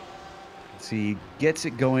 He gets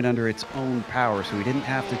it going under its own power, so he didn't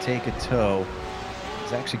have to take a tow.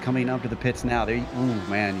 He's actually coming up to the pits now. Ooh,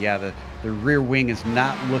 man, yeah, the rear wing is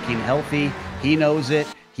not looking healthy. He knows it.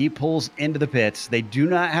 He pulls into the pits. They do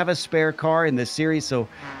not have a spare car in this series, so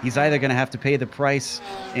he's either going to have to pay the price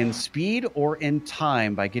in speed or in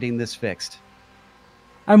time by getting this fixed.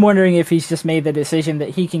 I'm wondering if he's just made the decision that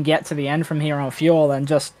he can get to the end from here on fuel and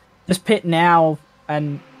just pit now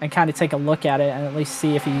and kind of take a look at it and at least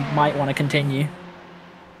see if he might want to continue.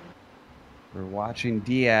 We're watching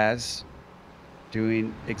Diaz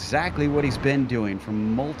doing exactly what he's been doing for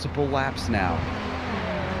multiple laps now.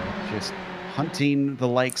 Just hunting the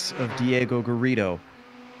likes of Diego Garrido.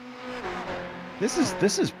 This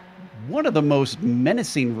is one of the most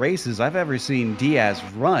menacing races I've ever seen Diaz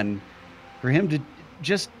run. For him to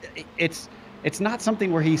just, it's not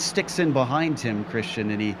something where he sticks in behind him,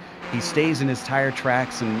 Christian, and he stays in his tire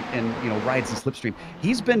tracks and you know, rides the slipstream.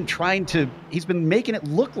 He's been making it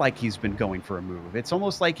look like he's been going for a move. It's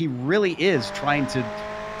almost like he really is trying to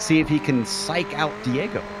see if he can psych out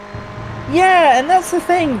Diego. Yeah, and that's the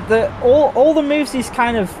thing, that all the moves he's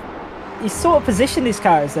sort of positioned his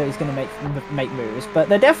car as though he's going to make moves, but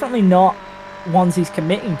they're definitely not ones he's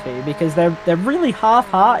committing to, because they're really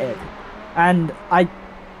half-hearted. And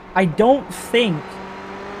I don't think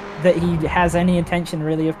that he has any intention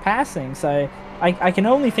really of passing, so I can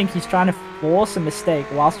only think he's trying to force a mistake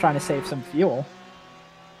whilst trying to save some fuel.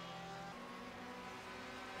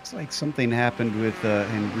 Looks like something happened with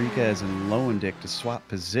Enriquez and Lowendick to swap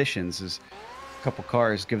positions as a couple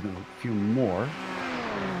cars give them a few more.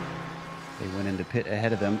 They went into pit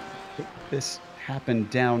ahead of them. I think this happened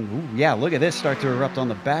down... Ooh, yeah, look at this start to erupt on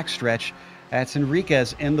the backstretch. That's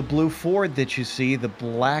Enriquez in the blue Ford that you see. The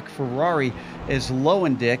black Ferrari is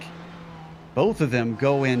Lowendick. Both of them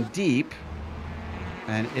go in deep.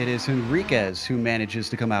 And it is Enriquez who manages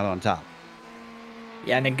to come out on top.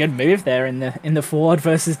 Yeah, and a good move there in the Ford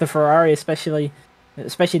versus the Ferrari, especially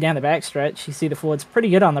down the backstretch. You see the Ford's pretty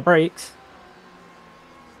good on the brakes.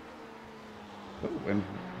 Oh, and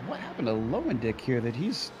what happened to Lowendick here that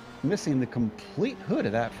he's missing the complete hood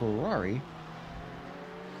of that Ferrari?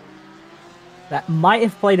 That might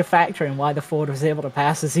have played a factor in why the Ford was able to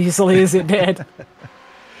pass as easily as it did.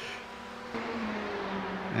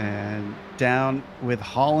 And down with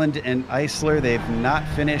Holland and Eisler. They've not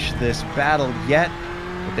finished this battle yet,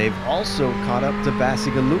 but they've also caught up to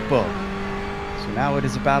Bacigalupo. So now it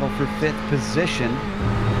is a battle for 5th position.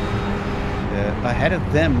 Ahead of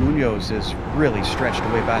them, Munoz is really stretched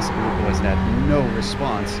away. Bacigalupo has had no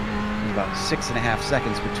response. There's about 6.5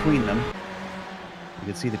 seconds between them. You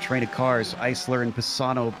can see the train of cars, Eisler and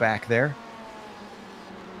Pisano back there.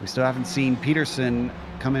 We still haven't seen Peterson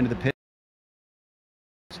come into the pit,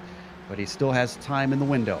 but he still has time in the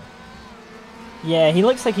window. Yeah, he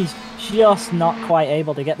looks like he's just not quite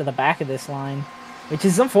able to get to the back of this line, which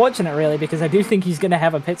is unfortunate, really, because I do think he's going to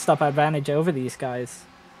have a pit stop advantage over these guys.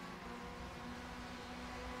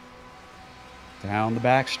 Down the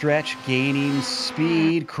back stretch, gaining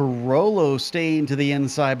speed. Carollo staying to the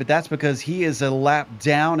inside, but that's because he is a lap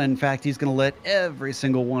down. In fact, he's going to let every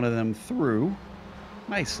single one of them through.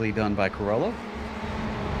 Nicely done by Carollo.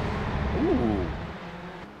 Ooh,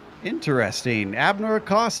 interesting. Abner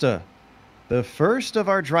Acosta, the first of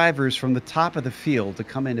our drivers from the top of the field to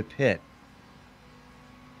come into pit.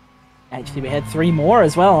 Actually, we had 3 more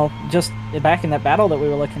as well, just back in that battle that we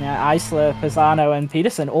were looking at. Eisler, Pisano, and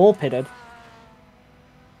Peterson all pitted.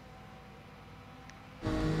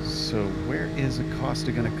 So where is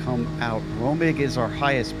Acosta going to come out? Romig is our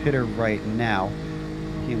highest pitter right now.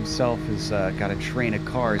 He himself has got a train of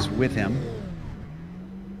cars with him.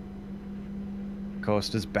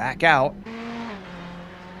 Acosta's back out.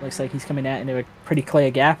 Looks like he's coming out into a pretty clear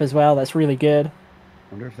gap as well. That's really good.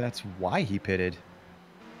 Wonder if that's why he pitted.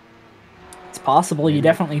 It's possible. Maybe. You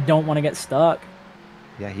definitely don't want to get stuck.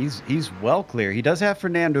 Yeah, he's well clear. He does have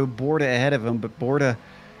Fernando Borda ahead of him, but Borda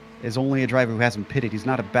is only a driver who hasn't pitted. He's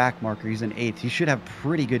not a back marker. He's an 8th. He should have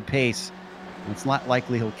pretty good pace. And it's not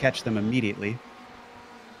likely he'll catch them immediately.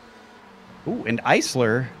 Ooh, and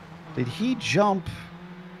Eisler, did he jump?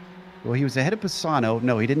 Well, he was ahead of Pisano.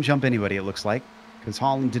 No, he didn't jump anybody, it looks like, because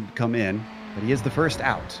Holland didn't come in. But he is the first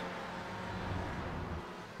out.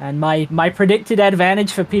 And my predicted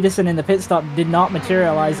advantage for Peterson in the pit stop did not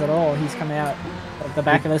materialize at all. He's coming out of the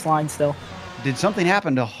back of this line still. Did something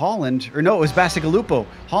happen to Holland? Or no, it was Bacigalupo.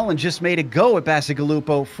 Holland just made a go at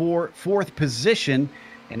Bacigalupo for 4th position,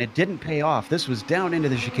 and it didn't pay off. This was down into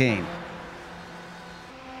the chicane.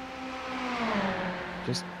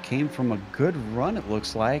 Just came from a good run, it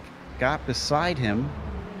looks like. Got beside him.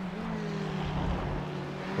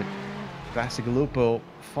 But Bacigalupo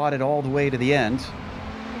fought it all the way to the end.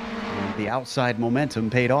 And the outside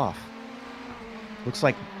momentum paid off. Looks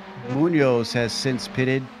like Munoz has since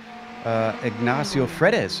pitted. Ignacio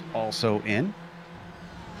Fredes also in.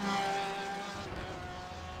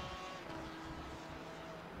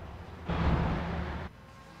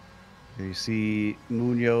 There you see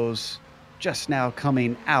Munoz just now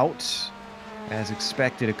coming out. As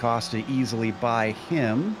expected, Acosta easily by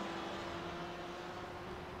him.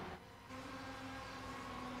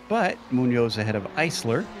 But Munoz ahead of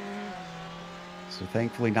Eisler. So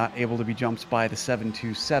thankfully not able to be jumped by the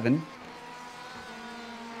 727.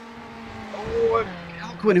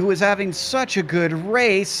 Alcuin, who is having such a good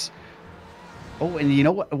race. Oh, and you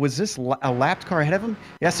know what? Was this a lapped car ahead of him?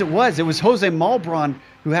 Yes, it was. It was Jose Malbron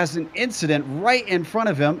who has an incident right in front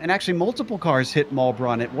of him. And actually multiple cars hit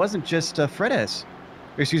Malbron. It wasn't just Fredes.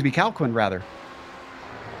 Or excuse me, Calquin, rather.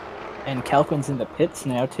 And Calquin's in the pits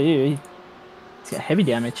now, too. He's got heavy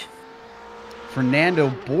damage. Fernando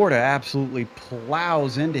Borda absolutely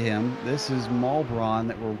plows into him. This is Malbron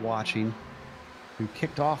that we're watching, who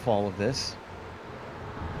kicked off all of this.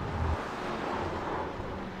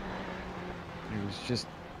 It was just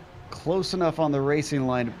close enough on the racing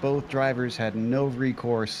line that both drivers had no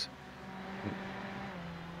recourse.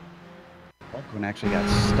 Falkman actually got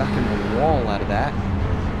stuck in the wall out of that.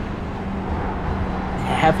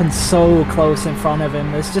 It happened so close in front of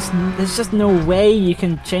him. There's just no way you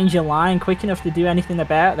can change your line quick enough to do anything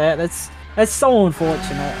about that. That's so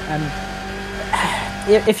unfortunate.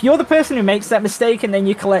 And if you're the person who makes that mistake and then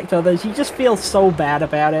you collect others, you just feel so bad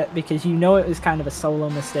about it because you know it was kind of a solo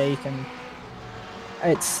mistake, and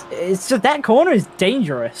it's just that corner is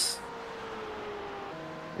dangerous.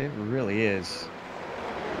 It really is.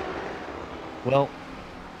 Well,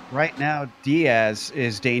 right now, Diaz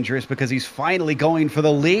is dangerous because he's finally going for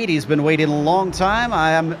the lead. He's been waiting a long time.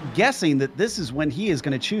 I am guessing that this is when he is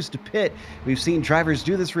going to choose to pit. We've seen drivers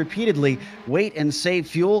do this repeatedly. Wait and save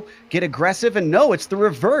fuel, get aggressive, and no, it's the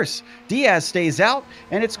reverse. Diaz stays out,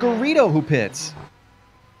 and it's Garrido who pits.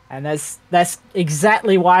 And that's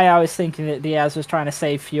exactly why I was thinking that Diaz was trying to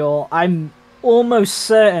save fuel. I'm almost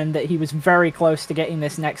certain that he was very close to getting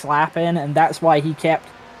this next lap in, and that's why he kept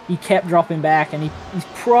dropping back, and he's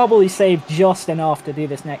probably saved just enough to do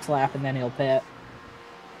this next lap, and then he'll pit.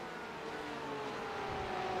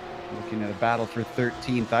 Looking at a battle for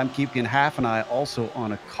 13th. I'm keeping half an eye also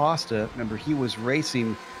on Acosta. Remember, he was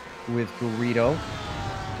racing with Garrido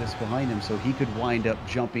just behind him, so he could wind up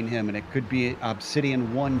jumping him, and it could be Obsidian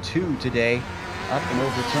 1-2 today, up and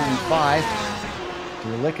over turn 5.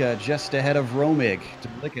 Derlicka just ahead of Romig.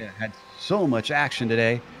 Derlicka had so much action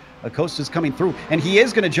today. Acosta's coming through, and he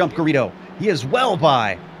is going to jump Garrido. He is well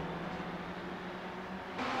by.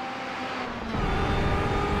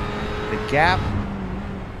 The gap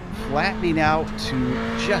flattening out to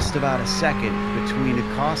just about a second between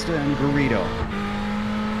Acosta and Garrido.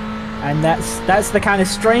 And that's the kind of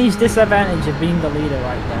strange disadvantage of being the leader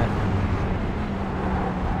right there.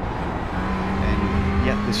 And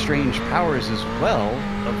yet the strange powers as well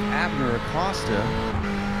of Abner Acosta.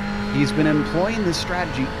 He's been employing this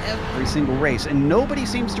strategy every single race, and nobody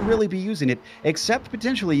seems to really be using it, except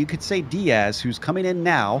potentially you could say Diaz, who's coming in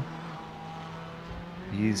now.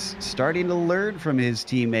 He's starting to learn from his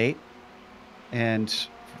teammate, and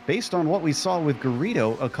based on what we saw with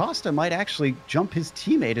Garrido, Acosta might actually jump his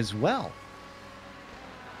teammate as well.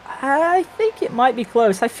 I think it might be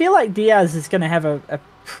close. I feel like Diaz is going to have a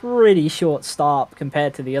pretty short stop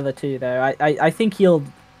compared to the other two, though. I think he'll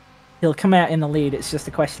come out in the lead. It's just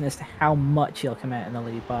a question as to how much he'll come out in the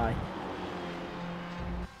lead by.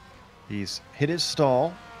 He's hit his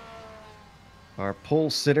stall. Our pole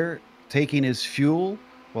sitter taking his fuel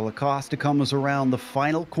while Acosta comes around the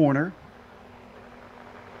final corner.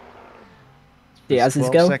 Diaz's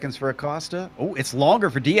 12 go. seconds for Acosta. Oh, it's longer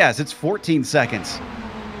for Diaz. It's 14 seconds.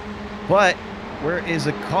 But where is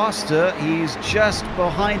Acosta? He's just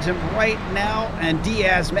behind him right now, and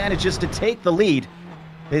Diaz manages to take the lead.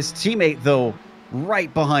 His teammate, though,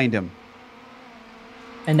 right behind him.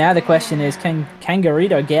 And now the question is, can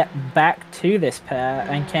Garrido get back to this pair,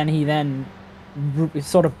 and can he then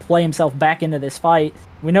sort of play himself back into this fight?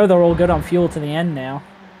 We know they're all good on fuel to the end now.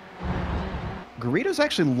 Garrido's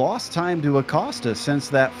actually lost time to Acosta since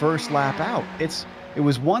that first lap out. It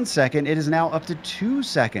was 1 second. It is now up to 2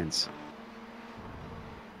 seconds.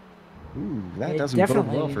 Ooh, that doesn't bode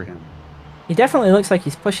well for him. He definitely looks like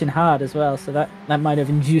he's pushing hard as well, so that might have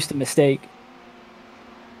induced a mistake.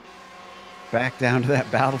 Back down to that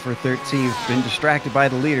battle for 13th. Been distracted by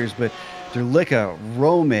the leaders, but Derlicka,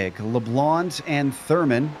 Romig, LeBlanc, and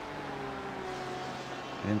Thurman.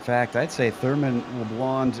 In fact, I'd say Thurman,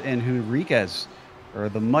 LeBlanc, and Henriquez are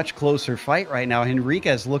the much closer fight right now.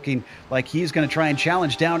 Henriquez looking like he's going to try and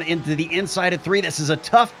challenge down into the inside of 3. This is a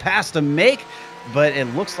tough pass to make, but it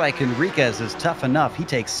looks like Henriquez is tough enough. He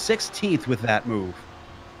takes 16th with that move.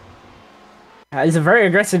 It's a very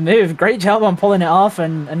aggressive move. Great job on pulling it off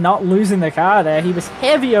and not losing the car there. He was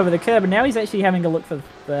heavy over the curb, and now he's actually having a look for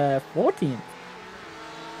the 14th.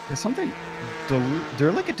 There's something...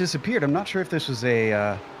 Derlicka disappeared. I'm not sure if this was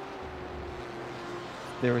an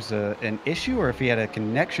issue or if he had a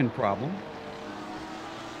connection problem.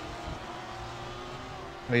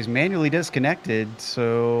 Well, he's manually disconnected,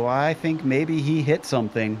 so I think maybe he hit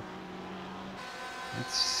something.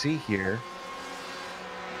 Let's see here.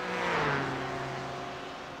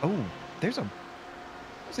 Oh, there's an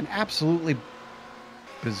absolutely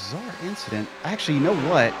bizarre incident. Actually, you know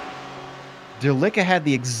what? Derlicka had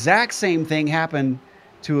the exact same thing happen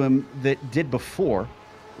to him that did before,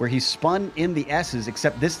 where he spun in the S's,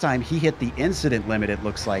 except this time he hit the incident limit, it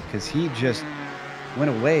looks like, because he just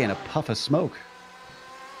went away in a puff of smoke.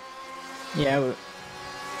 Yeah,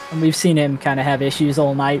 and we've seen him kind of have issues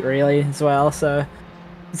all night, really, as well, so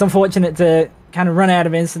it's unfortunate to kind of run out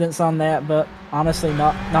of incidents on that, but honestly,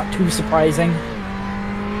 not too surprising.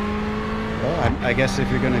 Well, I guess if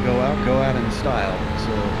you're going to go out in style,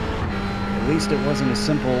 so... At least it wasn't a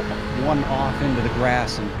simple one-off into the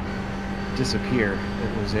grass and disappear.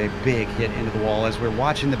 It was a big hit into the wall. As we're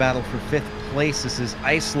watching the battle for 5th place, this is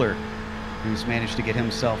Eisler who's managed to get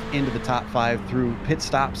himself into the top 5 through pit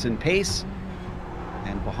stops and pace.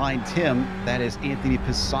 And behind him, that is Anthony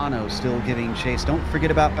Pisano still giving chase. Don't forget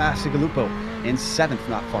about Bacigalupo in 7th,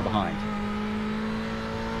 not far behind.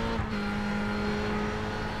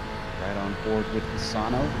 Right on board with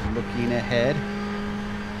Pisano, looking ahead.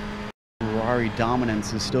 Ferrari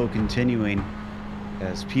dominance is still continuing,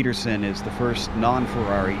 as Peterson is the first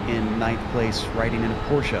non-Ferrari in 9th place, riding in a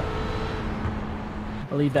Porsche. I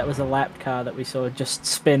believe that was a lap car that we saw just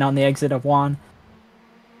spin on the exit of 1.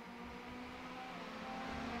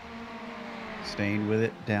 Staying with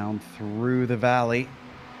it down through the valley.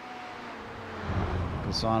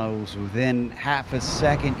 Pisano's within half a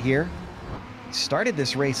second here. He started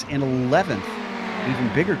this race in 11th.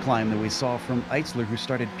 Even bigger climb than we saw from Eitzler, who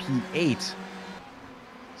started P8.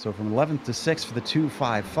 So from 11th to 6th for the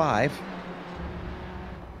 2.55.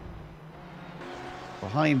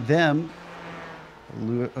 Behind them,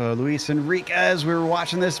 Luis Enriquez. We were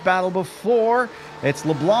watching this battle before. It's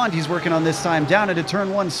LeBlanc he's working on this time. Down into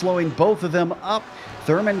turn 1, slowing both of them up.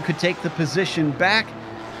 Thurman could take the position back.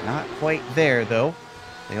 Not quite there, though.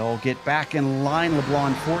 They all get back in line.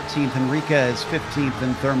 LeBlanc 14th, Enriquez 15th,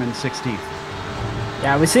 and Thurman 16th.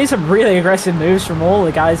 Yeah, we see some really aggressive moves from all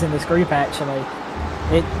the guys in this group, actually.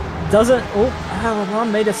 It doesn't... Oh,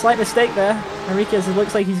 LeBlanc made a slight mistake there. Enriquez, it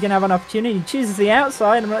looks like he's going to have an opportunity. He chooses the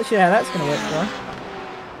outside. I'm not sure how that's going to work for him.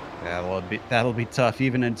 Yeah, well, that'll be tough,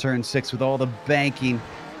 even in turn 6 with all the banking.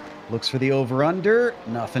 Looks for the over-under.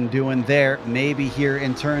 Nothing doing there. Maybe here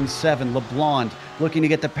in turn 7, LeBlanc looking to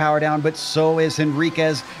get the power down, but so is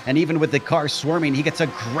Enriquez. And even with the car swarming, he gets a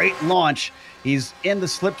great launch. He's in the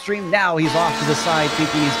slipstream. Now he's off to the side,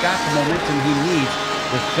 thinking he's got the momentum he needs.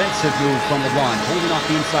 Defensive move from LeBlanc, holding off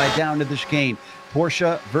the inside down to the chicane.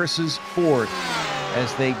 Porsche versus Ford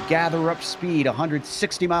as they gather up speed,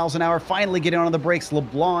 160 miles an hour, finally getting on the brakes.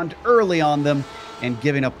 LeBlanc early on them and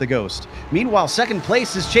giving up the ghost. Meanwhile, second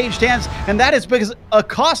place has changed hands, and that is because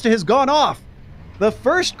Acosta has gone off. The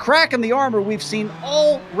first crack in the armor we've seen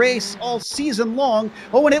all race, all season long.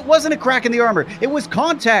 Oh, and it wasn't a crack in the armor. It was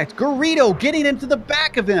contact. Garrido getting into the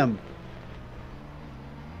back of him.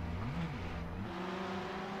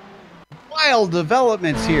 Wild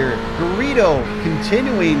developments here. Garrido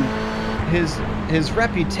continuing his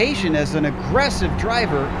reputation as an aggressive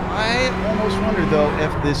driver. I almost wonder, though,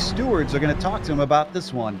 if the stewards are going to talk to him about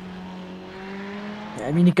this one.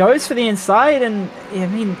 I mean, he goes for the inside, and I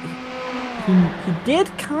mean, he did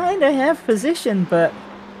kind of have position, but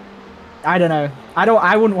I don't know.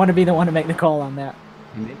 I wouldn't want to be the one to make the call on that.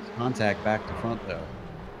 He makes contact back to front, though.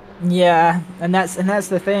 Yeah, and that's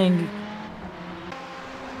the thing.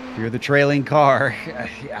 If you're the trailing car,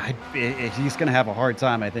 he's going to have a hard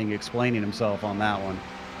time, I think, explaining himself on that one.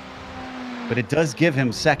 But it does give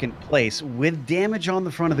him second place with damage on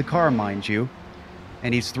the front of the car, mind you.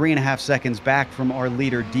 And he's 3.5 seconds back from our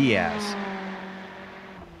leader, Diaz.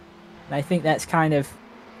 And I think that's kind of,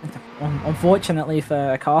 unfortunately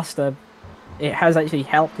for Acosta, it has actually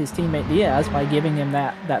helped his teammate Diaz by giving him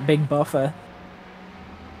that big buffer.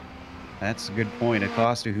 That's a good point.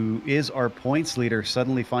 Acosta, who is our points leader,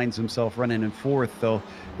 suddenly finds himself running in 4th, though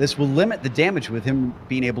this will limit the damage with him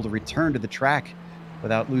being able to return to the track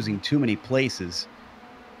without losing too many places.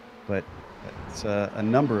 But it's a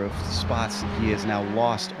number of spots that he has now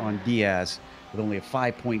lost on Diaz with only a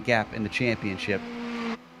 5-point gap in the championship.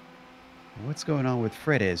 What's going on with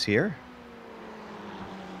Fredes here?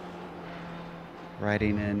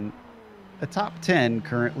 Riding in a top 10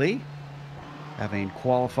 currently, having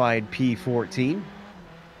qualified P14.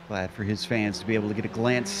 Glad for his fans to be able to get a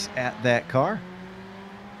glance at that car.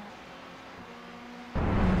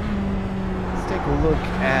 Let's take a look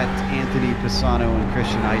at Anthony Pisano and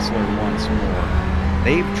Christian Eitzler once more.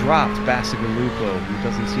 They've dropped Bacigalupo, who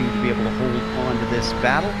doesn't seem to be able to hold on to this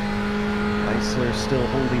battle. Eitzler still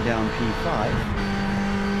holding down P5.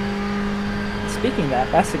 Speaking of that,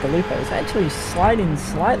 Bacigalupo is actually sliding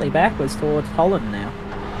slightly backwards towards Holland now.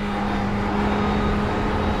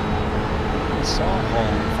 We saw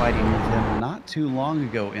Holland fighting with him not too long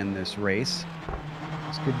ago in this race.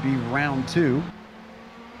 This could be round 2.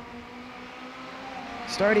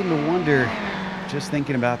 Starting to wonder, just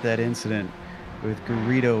thinking about that incident with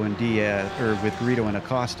Garrido and Diaz, or with Garrido and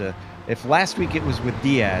Acosta, if last week it was with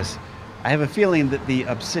Diaz, I have a feeling that the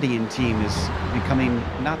Obsidian team is becoming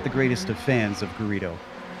not the greatest of fans of Garrido.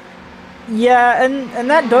 Yeah, and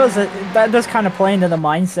that does kind of play into the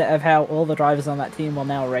mindset of how all the drivers on that team will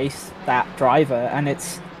now race that driver, and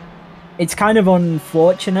it's kind of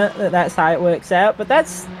unfortunate that that's how it works out. But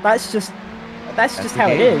that's just how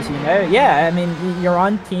it is, you know. Yeah, I mean, you're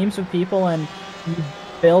on teams with people, and you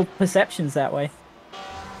build perceptions that way.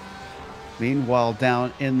 Meanwhile,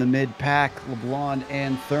 down in the mid-pack, LeBlanc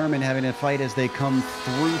and Thurman having a fight as they come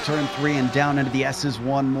through turn 3 and down into the S's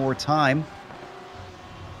one more time.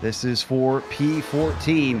 This is for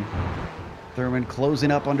P14. Thurman closing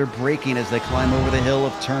up under braking as they climb over the hill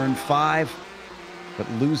of turn 5,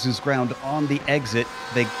 but loses ground on the exit.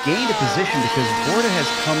 They gained a position because Borda has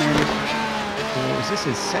come in. Is this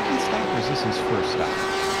his second stop or is this his first stop?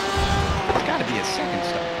 It's got to be his second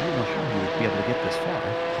stop. I don't know how he would be able to get this far.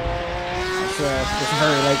 It's a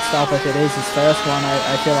very late stop if it is his first one.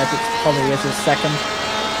 I feel like it probably is his second.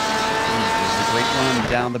 This is a great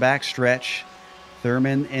run down the backstretch.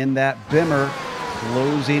 Thurman in that Bimmer,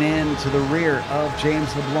 closing in to the rear of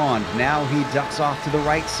James LeBlanc. Now he ducks off to the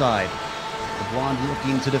right side. LeBlanc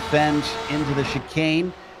looking to defend into the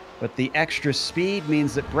chicane, but the extra speed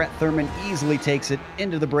means that Brett Thurman easily takes it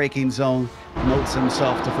into the braking zone, promotes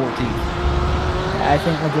himself to 14th. I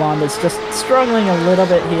think LeBlanc is just struggling a little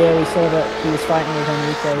bit here. We saw that he was fighting with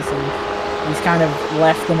Enriquez and he's kind of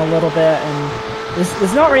left them a little bit, and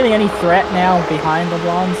there's not really any threat now behind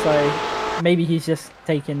LeBlanc, so maybe he's just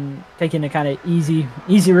taking a kind of easy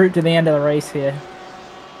route to the end of the race here.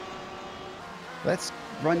 Let's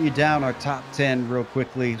run you down our top 10 real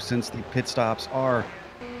quickly since the pit stops are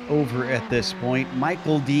over at this point.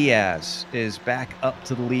 Michael Diaz is back up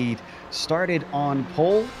to the lead. Started on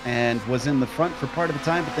pole and was in the front for part of the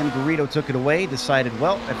time, but then Garrido took it away, decided,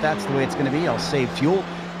 well, if that's the way it's going to be, I'll save fuel.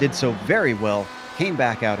 Did so very well, came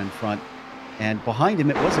back out in front, and behind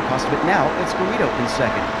him it was Acosta, but now it's Garrido in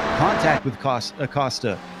second. Contact with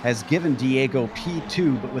Acosta has given Diego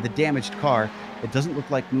P2, but with a damaged car, it doesn't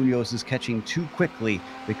look like Munoz is catching too quickly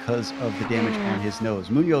because of the damage on his nose.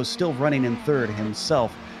 Munoz still running in third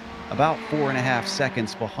himself, about 4.5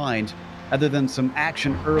 seconds behind. Other than some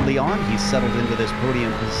action early on, he's settled into this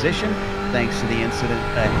podium position thanks to the incident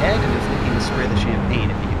ahead and is looking to spray the champagne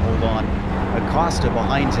if he can hold on. Acosta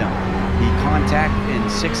behind him. The contact in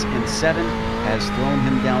 6 and 7 has thrown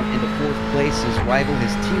him down into 4th place. His rival,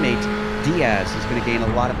 his teammate, Diaz, is going to gain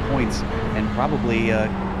a lot of points and probably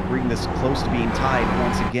bring this close to being tied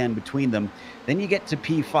once again between them. Then you get to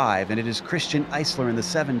P5, and it is Christian Eisler in the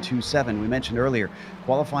 727 we mentioned earlier,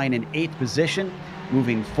 qualifying in 8th position,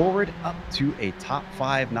 moving forward up to a top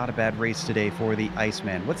 5. Not a bad race today for the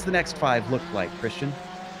Iceman. What's the next 5 look like, Christian?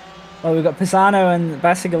 Well, we've got Pisano and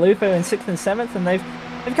Bacigalupo in 6th and 7th, and they've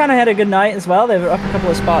kind of had a good night as well. They're up a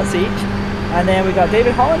couple of spots each. And then we got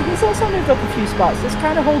David Holland, who's also moved up a few spots. This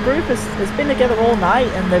kind of whole group has been together all night,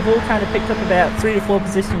 and they've all kind of picked up about 3 to 4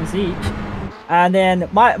 positions each. And then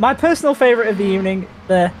my personal favorite of the evening,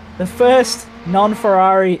 the first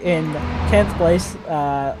non-Ferrari in 10th place,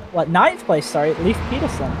 9th place, sorry, Leif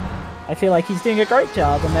Peterson. I feel like he's doing a great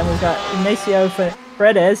job. And then we've got Ignacio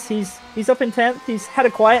Paredes. He's up in 10th. He's had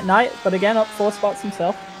a quiet night, but again, up 4 spots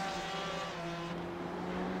himself.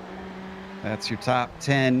 That's your top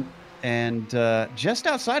 10. And just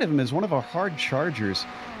outside of him is one of our hard chargers,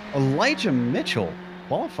 Elijah Mitchell,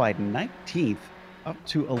 qualified 19th, up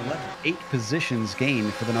to 8 positions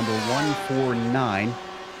gained for the number 149.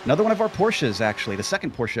 Another one of our Porsches, actually, the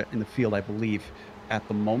second Porsche in the field, I believe, at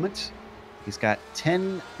the moment. He's got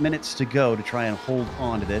 10 minutes to go to try and hold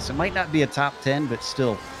on to this. It might not be a top 10, but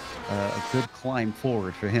still a good climb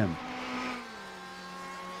forward for him.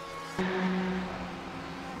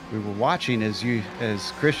 We were watching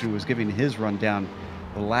as Christian was giving his rundown,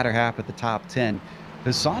 the latter half at the top 10.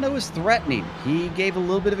 Pisano is threatening. He gave a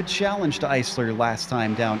little bit of a challenge to Eisler last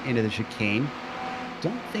time down into the chicane.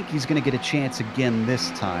 Don't think he's going to get a chance again this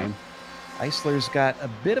time. Eisler's got a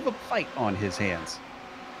bit of a fight on his hands.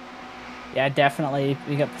 Yeah, definitely.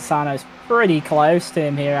 We got Pisano's pretty close to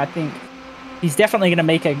him here. I think he's definitely going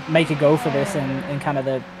to make a go for this in kind of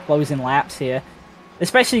the closing laps here,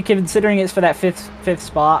 especially considering it's for that fifth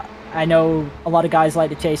spot. I know a lot of guys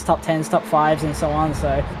like to chase top 10s, top 5s, and so on,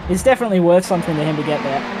 so it's definitely worth something to him to get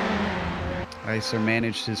there. Eisler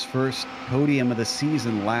managed his first podium of the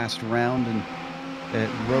season last round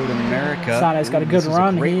at Road America. Pisano's got a good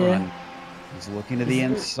run here. He's looking to the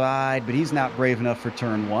inside, but he's not brave enough for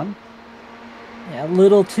turn 1. Yeah, a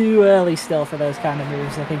little too early still for those kind of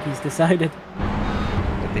moves, I think he's decided.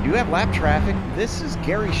 But they do have lap traffic. This is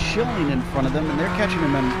Gary Schilling in front of them, and they're catching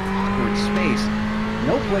him in awkward space.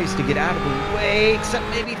 No place to get out of the way, except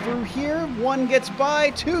maybe through here. 1 gets by,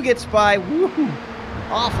 2 gets by. Woohoo!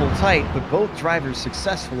 Awful tight, but both drivers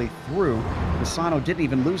successfully through. Pisano didn't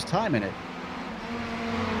even lose time in it.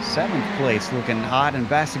 7th place looking hot, and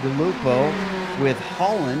Bacigalupo with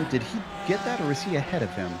Holland. Did he get that, or was he ahead of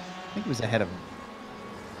him? I think he was ahead of him.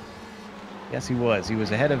 Yes, he was. He was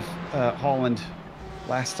ahead of Holland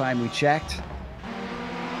last time we checked.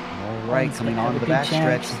 All right, coming on to the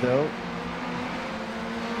backstretch, though.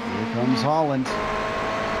 Here comes Holland.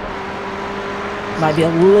 Might be a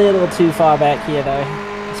little too far back here, though,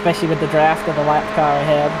 especially with the draft of the lap car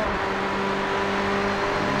ahead.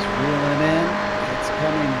 He's reeling in. It's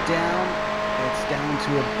coming down. It's down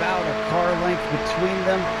to about a car length between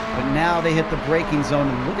them. But now they hit the braking zone.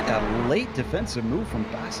 And look at that late defensive move from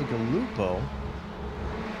Bacigalupo.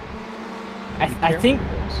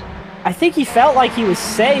 I think he felt like he was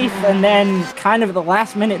safe, and then kind of at the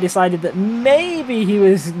last minute decided that maybe he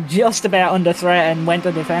was just about under threat and went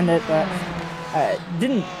to defend it, but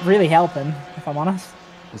didn't really help him, if I'm honest.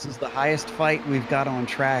 This is the highest fight we've got on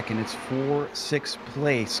track, and it's for 6th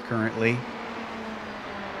place currently.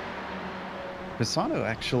 Pisano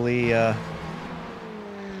actually, I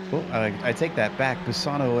take that back.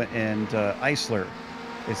 Pisano and Eisler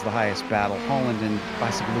is the highest battle. Holland and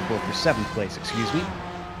Bacigalupo for 7th place, excuse me.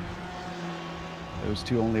 Those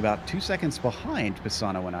two only about 2 seconds behind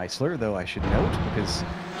Pisano and Eisler, though I should note, because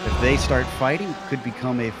if they start fighting, it could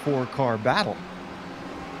become a 4-car battle.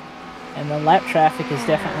 And the lap traffic is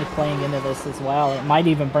definitely playing into this as well. It might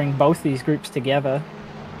even bring both these groups together.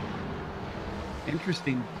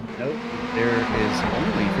 Interesting to note that there is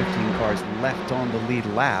only 15 cars left on the lead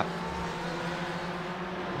lap.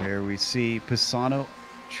 There we see Pisano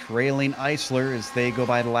trailing Eisler as they go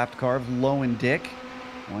by the lapped car of Lowendick.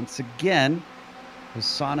 Once again,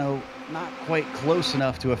 Pisano not quite close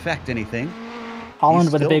enough to affect anything.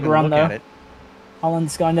 Holland with a big run, though.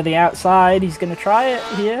 Holland's going to the outside. He's going to try it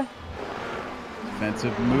here.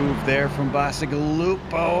 Defensive move there from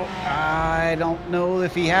Bacigalupo. I don't know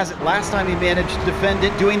if he has it. Last time he managed to defend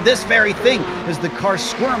it, doing this very thing as the car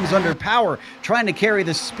squirms under power, trying to carry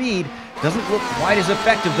the speed. Doesn't look quite as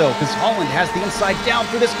effective, though, because Holland has the inside down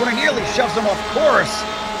through this corner, nearly shoves him off course.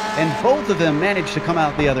 And both of them managed to come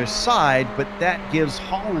out the other side, but that gives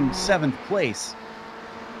Holland 7th place.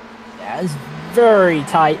 Yeah, it's very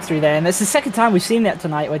tight through there, and that's the second time we've seen that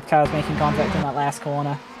tonight with cars making contact in that last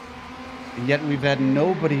corner. And yet we've had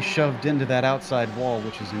nobody shoved into that outside wall,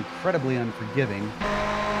 which is incredibly unforgiving.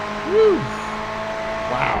 Woo!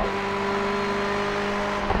 Wow.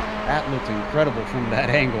 That looked incredible from that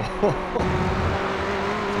angle.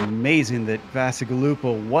 It's amazing that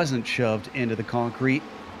Bacigalupo wasn't shoved into the concrete.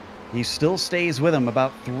 He still stays with him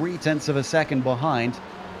about 0.3 of a second behind,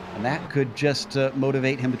 and that could just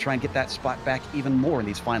motivate him to try and get that spot back even more in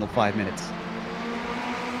these final 5 minutes.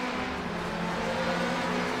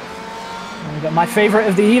 We got my favorite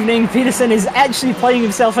of the evening. Peterson is actually playing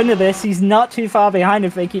himself into this. He's not too far behind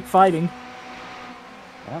if they keep fighting.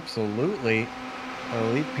 Absolutely.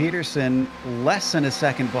 Lee Peterson less than a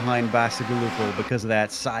second behind Bacigalupo because of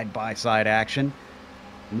that side-by-side action.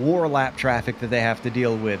 More lap traffic that they have to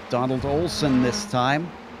deal with. Donald Olsen this time.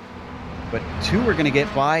 But 2 are going to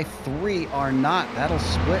get by, 3 are not. That'll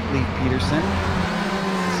split Lee Peterson.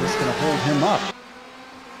 Is this going to hold him up?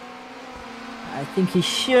 I think he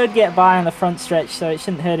should get by on the front stretch, so it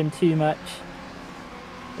shouldn't hurt him too much.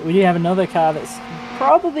 But we do have another car that's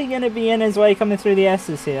probably going to be in his way coming through the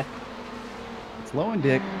S's here. It's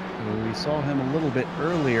Lowendick. We saw him a little bit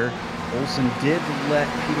earlier. Olsen did let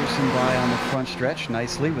Peterson by on the front stretch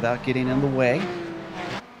nicely without getting in the way.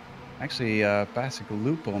 Actually,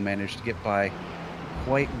 Bacigalupo managed to get by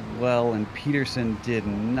quite well, and Peterson did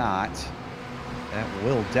not. That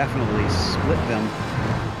will definitely split them,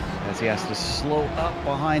 as he has to slow up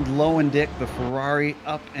behind Lowendick. The Ferrari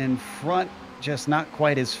up in front, just not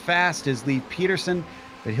quite as fast as Lee Peterson,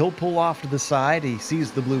 but he'll pull off to the side. He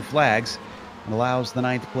sees the blue flags and allows the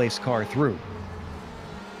 9th place car through.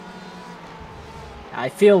 I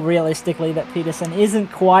feel realistically that Peterson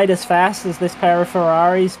isn't quite as fast as this pair of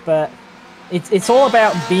Ferraris, but it's all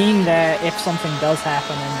about being there if something does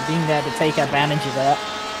happen and being there to take advantage of that.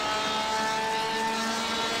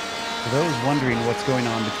 For those wondering what's going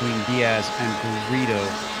on between Diaz and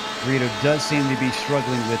Garrido does seem to be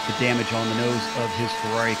struggling with the damage on the nose of his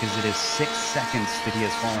Ferrari, because it is 6 seconds that he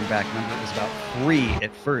has fallen back. Remember, it was about 3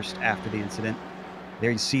 at first after the incident. There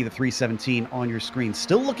you see the 317 on your screen.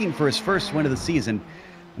 Still looking for his first win of the season.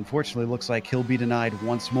 Unfortunately, looks like he'll be denied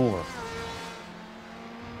once more.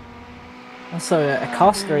 Also,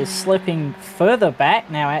 Acosta is slipping further back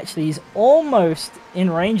now, actually. He's almost in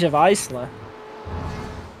range of Eisler.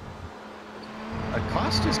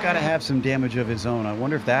 Acosta's got to have some damage of his own. I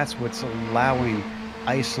wonder if that's what's allowing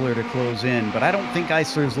Eisler to close in. But I don't think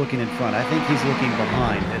Eisler's looking in front. I think he's looking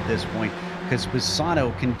behind at this point, because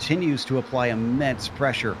Pisano continues to apply immense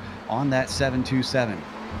pressure on that 727.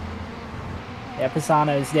 Yeah,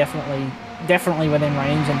 Pisano is definitely within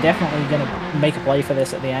range and definitely going to make a play for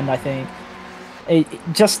this at the end, I think.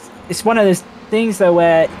 it's one of those things though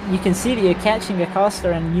where you can see that you're catching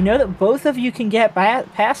Acosta, and you know that both of you can get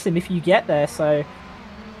past him if you get there. So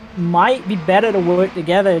might be better to work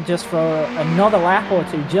together just for another lap or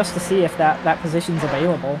two, just to see if that position's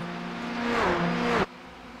available.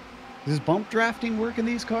 Does bump drafting work in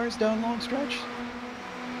these cars down long stretch?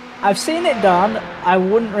 I've seen it done. I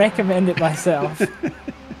wouldn't recommend it myself.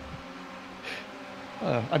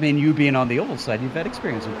 I mean, you being on the oval side, you've had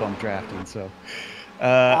experience with bump drafting, so.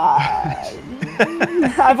 I've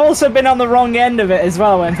also been on the wrong end of it as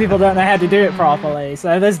well when people don't know how to do it properly,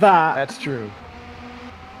 so there's that. That's true.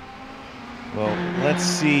 Well, let's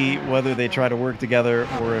see whether they try to work together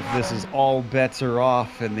or if this is all bets are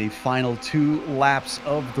off in the final 2 laps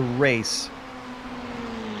of the race.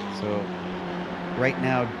 So right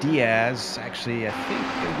now, Diaz, actually, I think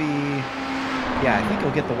I think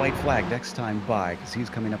he'll get the white flag next time by, because he's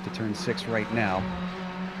coming up to turn 6 right now.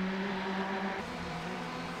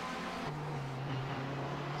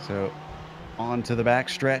 So on to the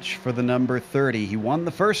backstretch for the number 30. He won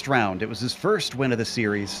the first round. It was his first win of the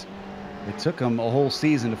series. It took him a whole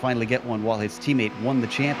season to finally get one, while his teammate won the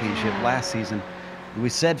championship last season. We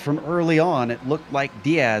said from early on it looked like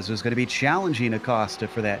Diaz was going to be challenging Acosta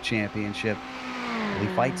for that championship. He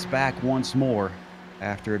fights back once more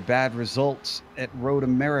after bad results at Road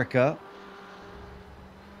America.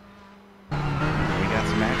 We got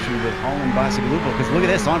some action with Holland Bacigalupo, because look at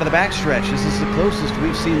this, onto the backstretch. This is the closest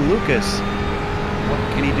we've seen Lucas. What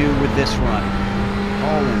can he do with this run?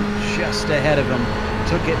 Holland just ahead of him,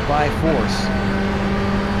 took it by force.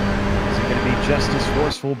 Is he going to be just as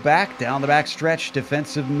forceful back down the backstretch?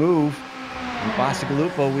 Defensive move. And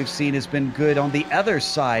Bacigalupo, we've seen, has been good on the other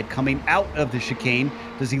side coming out of the chicane.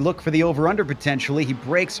 Does he look for the over-under potentially? He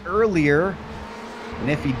brakes earlier,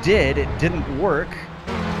 and if he did, it didn't work.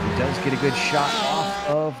 He does get a good shot off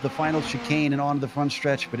of the final chicane and onto the front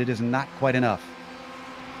stretch, but it is not quite enough.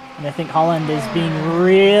 And I think Holland is being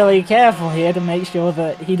really careful here to make sure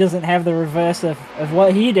that he doesn't have the reverse of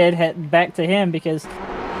what he did hit back to him, because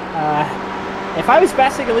if I was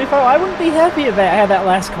Bacigalupo, I wouldn't be happy about how that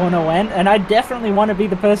last corner went, and I definitely want to be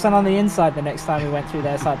the person on the inside the next time we went through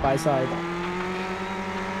there side by side.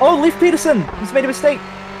 Oh, Leif Peterson! He's made a mistake!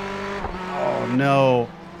 Oh no,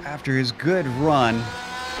 after his good run.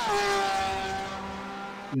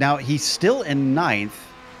 Now, he's still in 9th,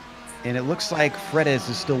 and it looks like Fredes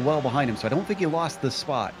is still well behind him, so I don't think he lost the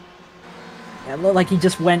spot. It looked like he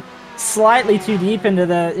just went slightly too deep into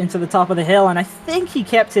the top of the hill, and I think he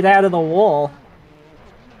kept it out of the wall.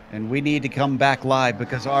 And we need to come back live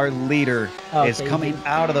because our leader is coming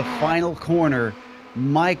out of the final corner.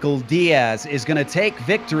 Michael Diaz is going to take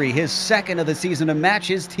victory, his 2nd of the season, to match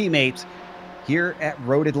his teammates here at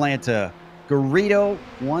Road Atlanta. Garrido,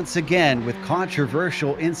 once again, with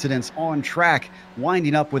controversial incidents on track,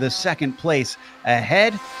 winding up with a 2nd place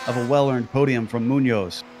ahead of a well-earned podium from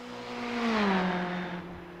Munoz.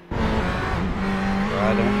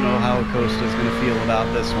 I don't know how Acosta is going to feel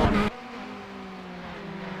about this one.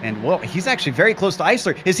 And, well, he's actually very close to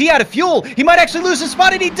Eisler. Is he out of fuel? He might actually lose his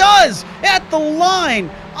spot, and he does! At the line,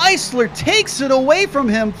 Eisler takes it away from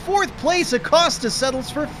him. 4th place, Acosta settles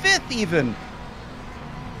for 5th even.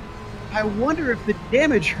 I wonder if the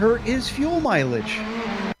damage hurt his fuel mileage.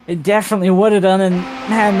 It definitely would have done, and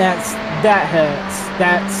man, that hurts.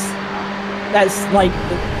 That's like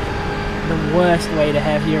the worst way to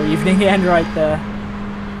have your evening end right there.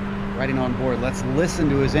 Riding on board, let's listen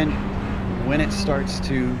to his engine when it starts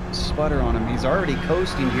to sputter on him. He's already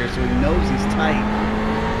coasting here, so he knows he's tight.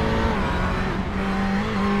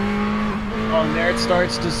 Oh, and there it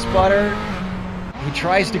starts to sputter. He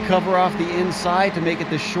tries to cover off the inside to make it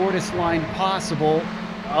the shortest line possible.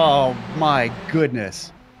 Oh my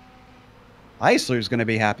goodness. Eisler's going to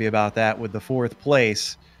be happy about that with the 4th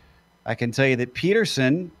place. I can tell you that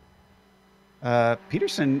Peterson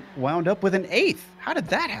wound up with an 8th. How did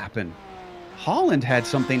that happen? Holland had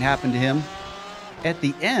something happen to him at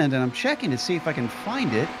the end, and I'm checking to see if I can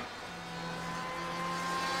find it.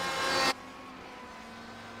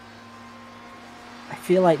 I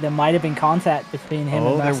feel like there might have been contact between him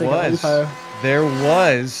and Bacigalupo. There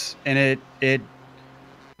was, and it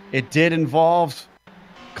did involve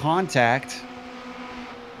contact.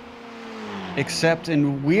 Except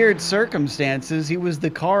in weird circumstances, he was the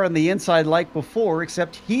car on the inside like before,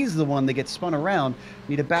 except he's the one that gets spun around.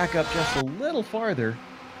 Need to back up just a little farther.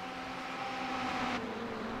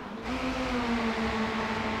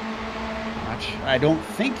 I don't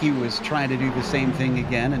think he was trying to do the same thing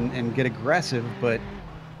again and get aggressive, but...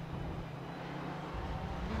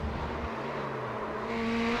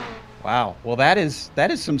 Wow, well that is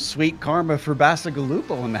some sweet karma for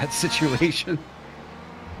Bacigalupo in that situation.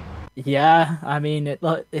 Yeah, I mean, it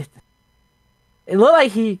looked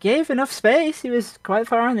like he gave enough space. He was quite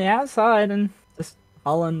far on the outside, and just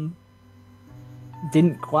Holland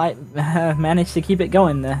didn't quite manage to keep it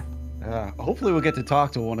going there. Hopefully we'll get to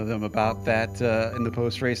talk to one of them about that in the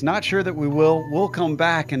post-race. Not sure that we will. We'll come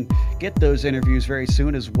back and get those interviews very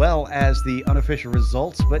soon, as well as the unofficial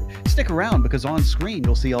results. But stick around, because on screen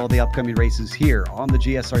you'll see all the upcoming races here on the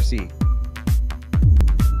GSRC.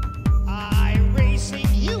 iRacing,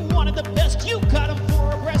 you wanted the best, you got them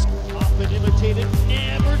for abreast. Often imitated,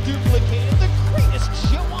 never duplicated. The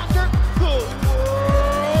greatest show under the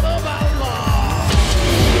world of outlaw.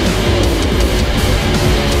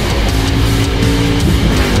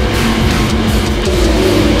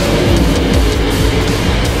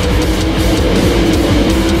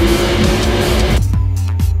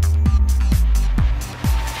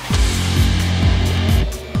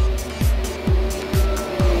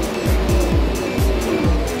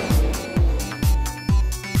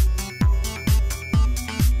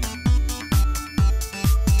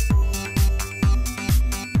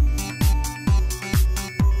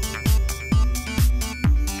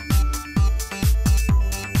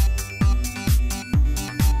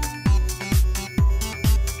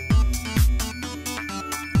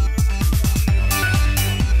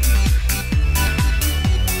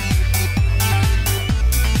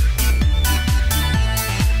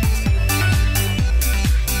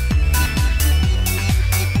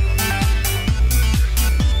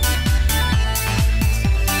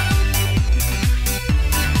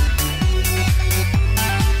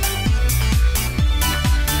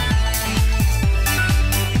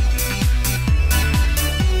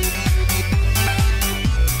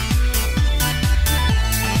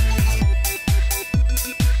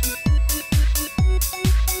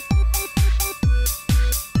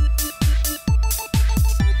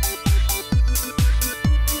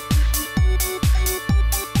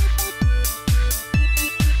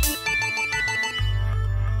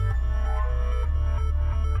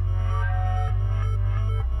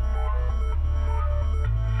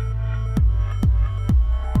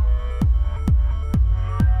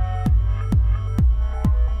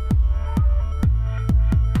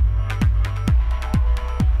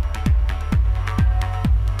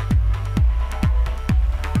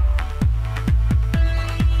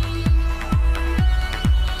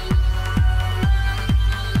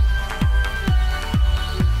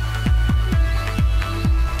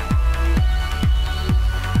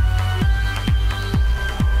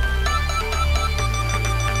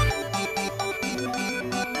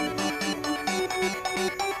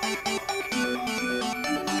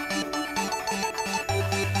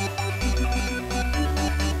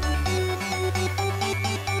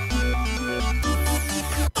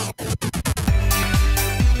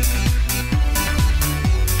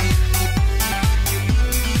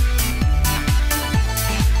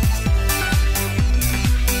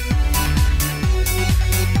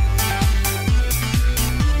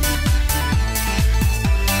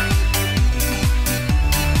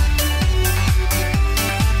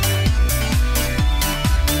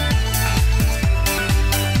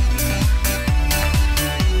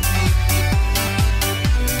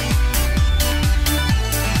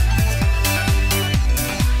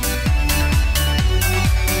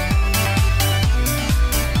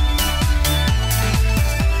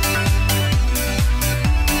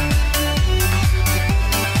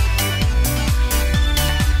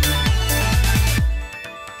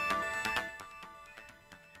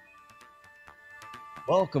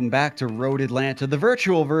 Welcome back to Road Atlanta, the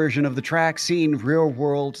virtual version of the track scene,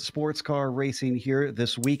 real-world sports car racing here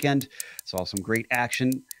this weekend. Saw some great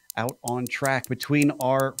action out on track between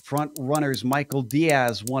our front runners. Michael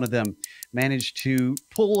Diaz, one of them, managed to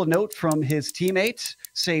pull a note from his teammate,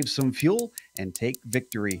 save some fuel, and take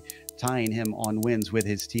victory, tying him on wins with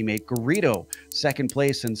his teammate Garrido. Second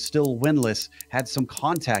place and still winless, had some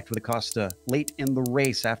contact with Acosta late in the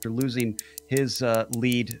race after losing his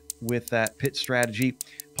lead with that pit strategy.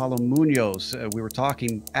 Paulo Munoz, we were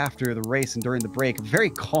talking after the race and during the break,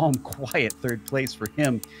 very calm, quiet third place for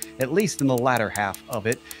him, at least in the latter half of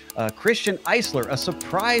it. Christian Eisler, a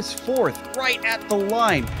surprise fourth right at the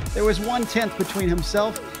line. There was 1/10 between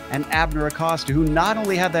himself and Abner Acosta, who not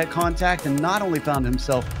only had that contact and not only found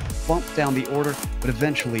himself bumped down the order, but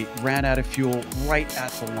eventually ran out of fuel right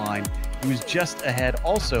at the line. He was just ahead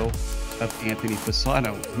also of Anthony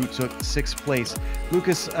Fasano, who took 6th place.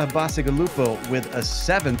 Lucas Bacigalupo with a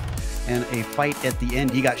 7th, and a fight at the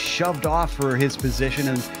end. He got shoved off for his position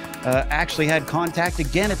and actually had contact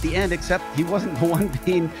again at the end, except he wasn't the one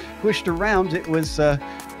being pushed around. It was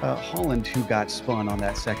Holland, who got spun on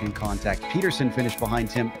that second contact. Peterson finished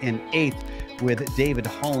behind him in 8th, with David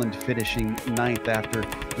Holland finishing 9th after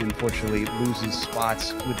he unfortunately loses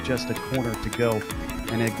spots with just a corner to go.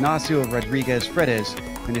 And Ignacio Rodriguez Fredes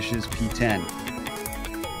finishes P10.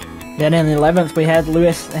 Then in the 11th, we had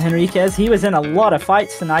Luis Henriquez. He was in a lot of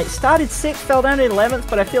fights tonight. Started 6th, fell down to 11th,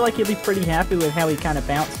 but I feel like he'll be pretty happy with how he kind of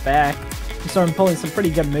bounced back. We saw him pulling some pretty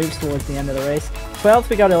good moves towards the end of the race. 12th,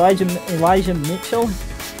 we got Elijah Mitchell.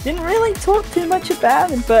 Didn't really talk too much about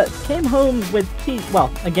him, but came home with,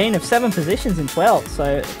 a gain of 7 positions in 12th,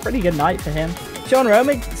 so a pretty good night for him. Sean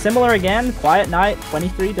Romig, similar again, quiet night,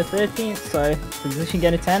 23 to 13th, so position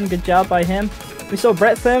gain of 10, good job by him. We saw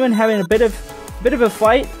Brett Thurman having a bit of a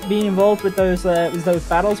fight, being involved with those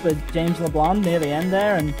battles with James LeBlanc near the end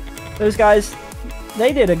there, and those guys,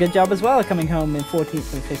 they did a good job as well, coming home in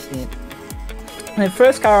 14th and 15th. And the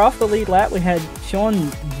first car off the lead lap, we had Sean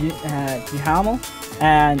Duhamel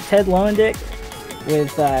and Ted Lowendick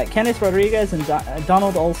with Kenneth Rodriguez and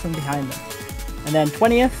Donald Olson behind them. And then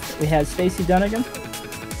 20th, we had Stacey Dunnigan.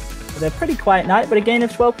 With a pretty quiet night, but a gain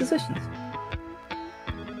of 12 positions.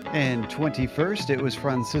 And 21st, it was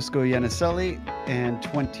Francisco Yaniselli, and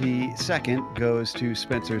 22nd goes to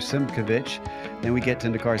Spencer Simkovich. Then we get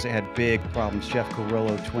into cars that had big problems. Jeff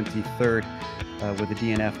Carrillo, 23rd with a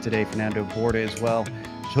DNF today. Fernando Borda as well.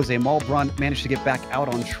 Jose Malbrun managed to get back out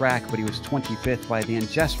on track, but he was 25th by the end.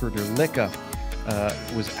 Jesper Derlicka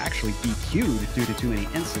was actually DQ'd due to too many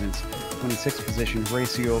incidents. 26th position,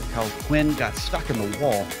 Horacio Calquin got stuck in the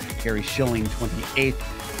wall. Gary Schilling, 28th.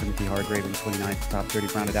 Timothy Hargraven, 29th. Top 30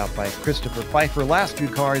 rounded out by Christopher Pfeiffer. Last few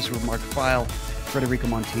cars were Mark Feil, Federico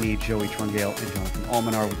Montini, Joey Trungale, and Jonathan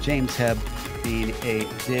Almanar, with James Hebb being a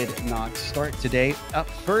did not start today. Up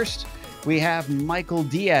first, we have Michael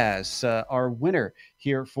Diaz, our winner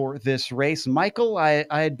here for this race. Michael, I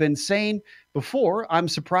had been saying before, I'm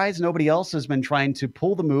surprised nobody else has been trying to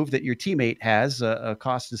pull the move that your teammate has, a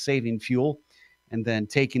cost of saving fuel, and then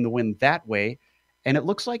taking the win that way. And it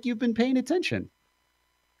looks like you've been paying attention.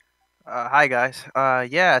 Hi guys.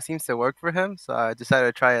 Yeah, it seems to work for him, so I decided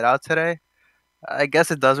to try it out today. I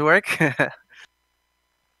guess it does work.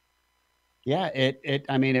 Yeah,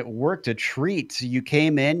 it worked a treat. You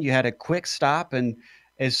came in, you had a quick stop, and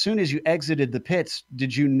as soon as you exited the pits,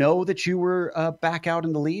 did you know that you were back out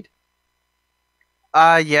in the lead?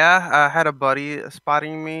 Yeah, I had a buddy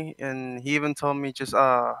spotting me, and he even told me just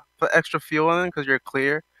put extra fuel in because you're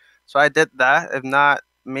clear. So I did that. If not,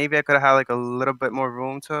 maybe I could have had like a little bit more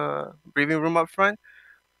breathing room up front.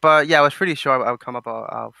 But yeah, I was pretty sure I would come up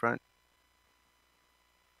out front.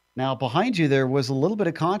 Now, behind you, there was a little bit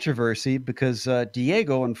of controversy because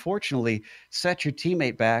Diego, unfortunately, set your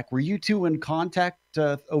teammate back. Were you two in contact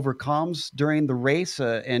over comms during the race?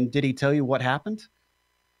 And did he tell you what happened?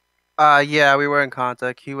 Yeah, we were in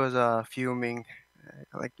contact. He was fuming,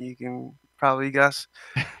 like you can probably guess.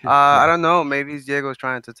 I don't know. Maybe Diego's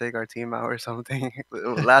trying to take our team out or something.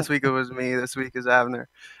 Last week it was me. This week is Avner.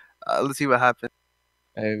 Let's see what happens.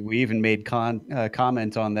 We even made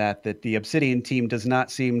comment on that the Obsidian team does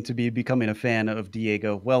not seem to be becoming a fan of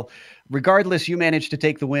Diego. Well, regardless, you managed to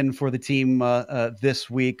take the win for the team this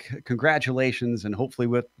week. Congratulations, and hopefully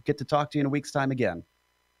we'll get to talk to you in a week's time again.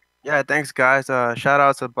 Yeah, thanks, guys. Shout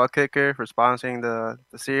out to ButtKicker for sponsoring the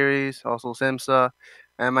series, also SimMSA,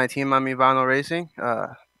 and my team, Vinyl Racing.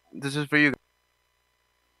 This is for you.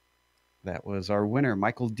 That was our winner,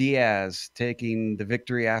 Michael Diaz, taking the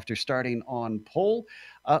victory after starting on pole.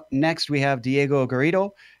 Up next, we have Diego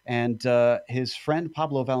Garrido, and his friend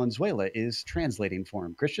Pablo Valenzuela is translating for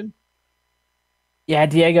him. Christian? Yeah,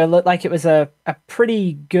 Diego, looked like it was a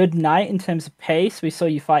pretty good night in terms of pace. We saw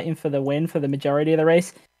you fighting for the win for the majority of the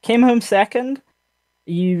race. Came home second.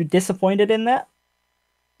 Are you disappointed in that?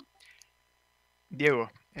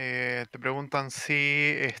 Diego, te preguntan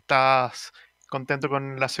si estás contento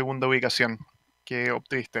con la segunda ubicación que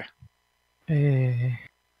obtuviste.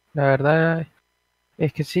 La verdad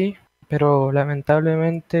es que sí, pero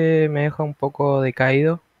lamentablemente me deja un poco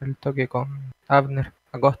decaído el toque con Abner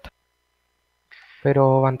Acosta.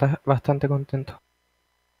 Pero bastante contento.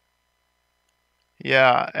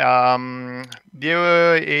 Yeah,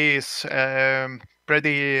 Diego is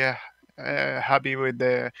pretty happy with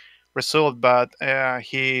the result, but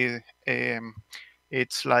he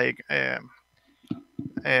it's like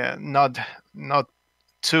not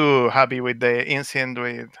too happy with the incident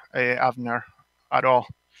with Avner at all.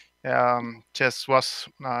 Just was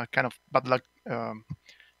kind of bad luck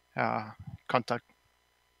contact.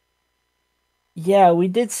 Yeah, we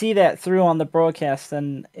did see that through on the broadcast,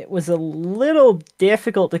 and it was a little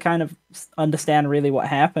difficult to kind of understand really what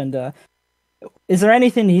happened. Is there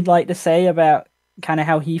anything you'd like to say about kind of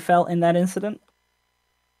how he felt in that incident?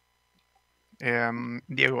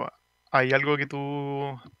 Diego, ¿hay algo que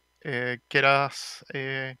tú quieras,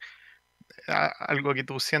 algo que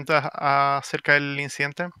tú sientas acerca del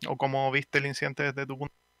incidente o cómo viste el incidente desde tu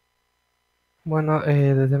punto? Bueno,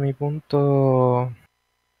 desde mi punto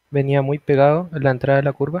venía muy pegado en la entrada de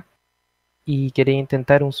la curva y quería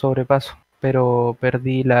intentar un sobrepaso, pero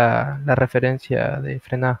perdí la referencia de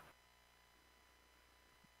frenada.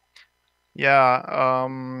 Yeah,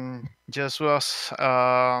 just was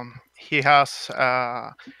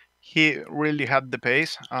he really had the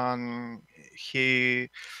pace, and he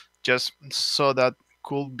just saw that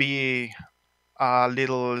could be a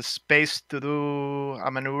little space to do a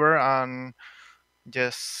maneuver, and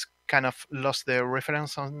just kind of lost the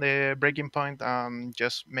reference on the braking point and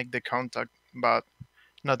just make the contact, but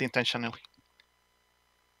not intentionally.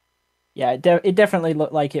 Yeah, it definitely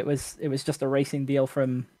looked like it was just a racing deal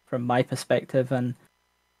from my perspective. And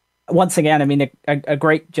once again, I mean, a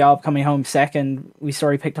great job coming home second. We saw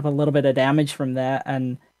he picked up a little bit of damage from that,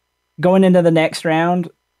 and going into the next round,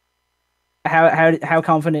 how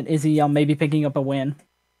confident is he on maybe picking up a win?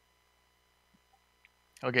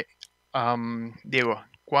 Okay, Diego,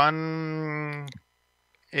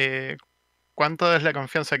 ¿cuánto es la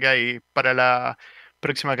confianza que hay para la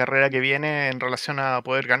próxima carrera que viene en relación a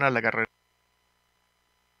poder ganar la carrera?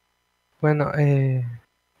 Bueno,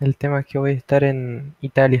 el tema es que voy a estar en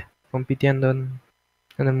Italia compitiendo en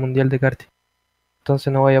el Mundial de Karting.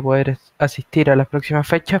 Entonces no voy a poder asistir a las próximas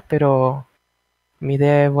fechas, pero mi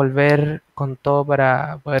idea es volver con todo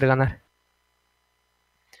para poder ganar.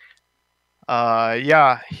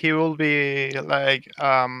 Yeah, he will be like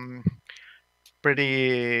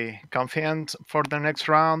pretty confident for the next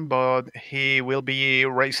round, but he will be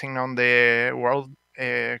racing on the World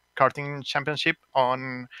Karting Championship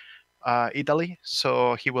on Italy,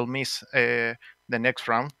 so he will miss the next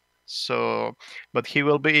round. So, but he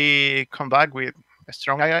will be come back with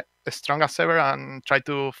strong as ever and try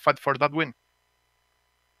to fight for that win.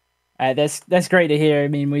 That's great to hear. I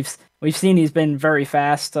mean, we've seen he's been very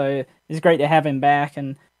fast, so it's great to have him back.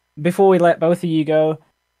 And before we let both of you go,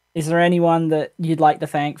 is there anyone that you'd like to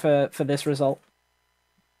thank for this result?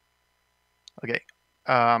 Okay.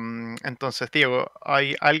 Entonces, Diego,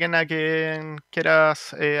 ¿hay alguien a quien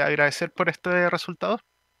quieras agradecer por este resultado?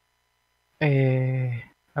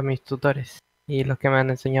 A mis tutores y los que me han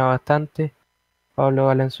enseñado bastante, Pablo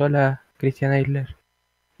Valenzuela, Cristian Eisler,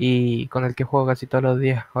 y con el que juego casi todos los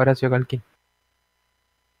días, Horacio Calquín.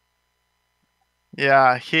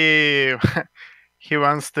 Yeah, he he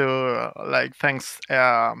wants to like thanks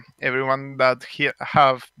everyone that he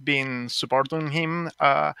have been supporting him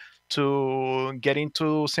to get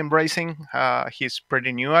into SimRacing. He's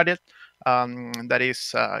pretty new at it. That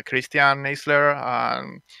is Christian Eisler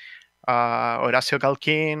and Horacio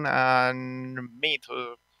Calquin and me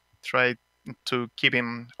to try to keep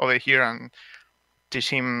him over here and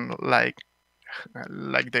teach him like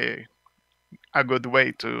a good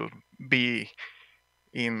way to be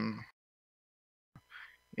in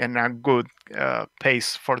a good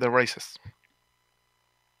pace for the races.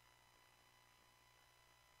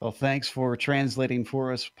 Well, thanks for translating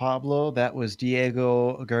for us, Pablo. That was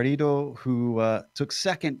Diego Garrido, who took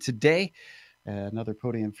second today. Another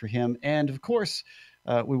podium for him. And of course,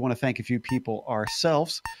 we want to thank a few people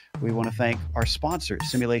ourselves. We want to thank our sponsor,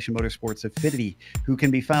 Simulation Motorsports Affinity, who can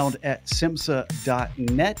be found at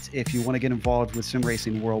SIMMSA.net. If you want to get involved with sim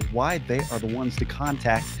racing worldwide, they are the ones to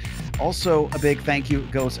contact. Also, a big thank you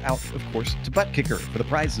goes out, of course, to ButtKicker for the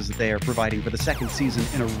prizes that they are providing for the second season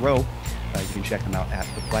in a row. You can check them out at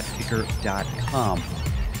thebuttkicker.com.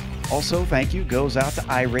 Also, thank you goes out to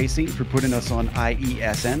iRacing for putting us on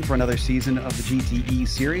IESN for another season of the GTE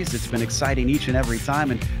series. It's been exciting each and every time,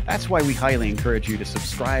 and that's why we highly encourage you to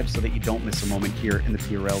subscribe so that you don't miss a moment here in the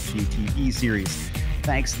PRL GTE series.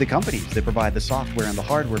 Thanks to the companies that provide the software and the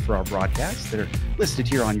hardware for our broadcasts that are listed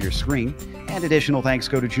here on your screen. And additional thanks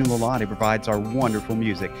go to June Lalonde, who provides our wonderful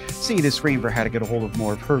music. See the screen for how to get a hold of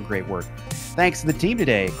more of her great work. Thanks to the team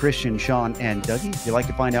today, Christian, Sean, and Dougie. If you'd like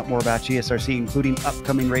to find out more about GSRC, including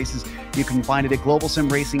upcoming races, you can find it at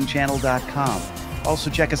globalsimracingchannel.com. Also,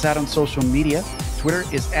 check us out on social media. Twitter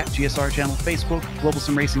is at GSR Channel, Facebook, Global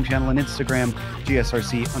Sim Racing Channel, and Instagram,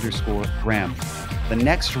 GSRC_Graham. The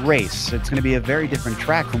next race, it's going to be a very different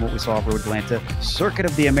track from what we saw at Road Atlanta. Circuit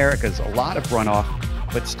of the Americas, a lot of runoff,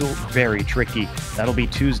 but still very tricky. That'll be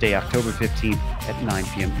Tuesday, October 15th at 9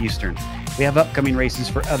 p.m. Eastern. We have upcoming races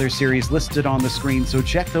for other series listed on the screen, so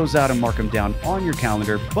check those out and mark them down on your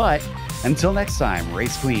calendar. But until next time,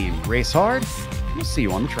 race clean, race hard, we'll see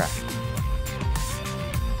you on the track.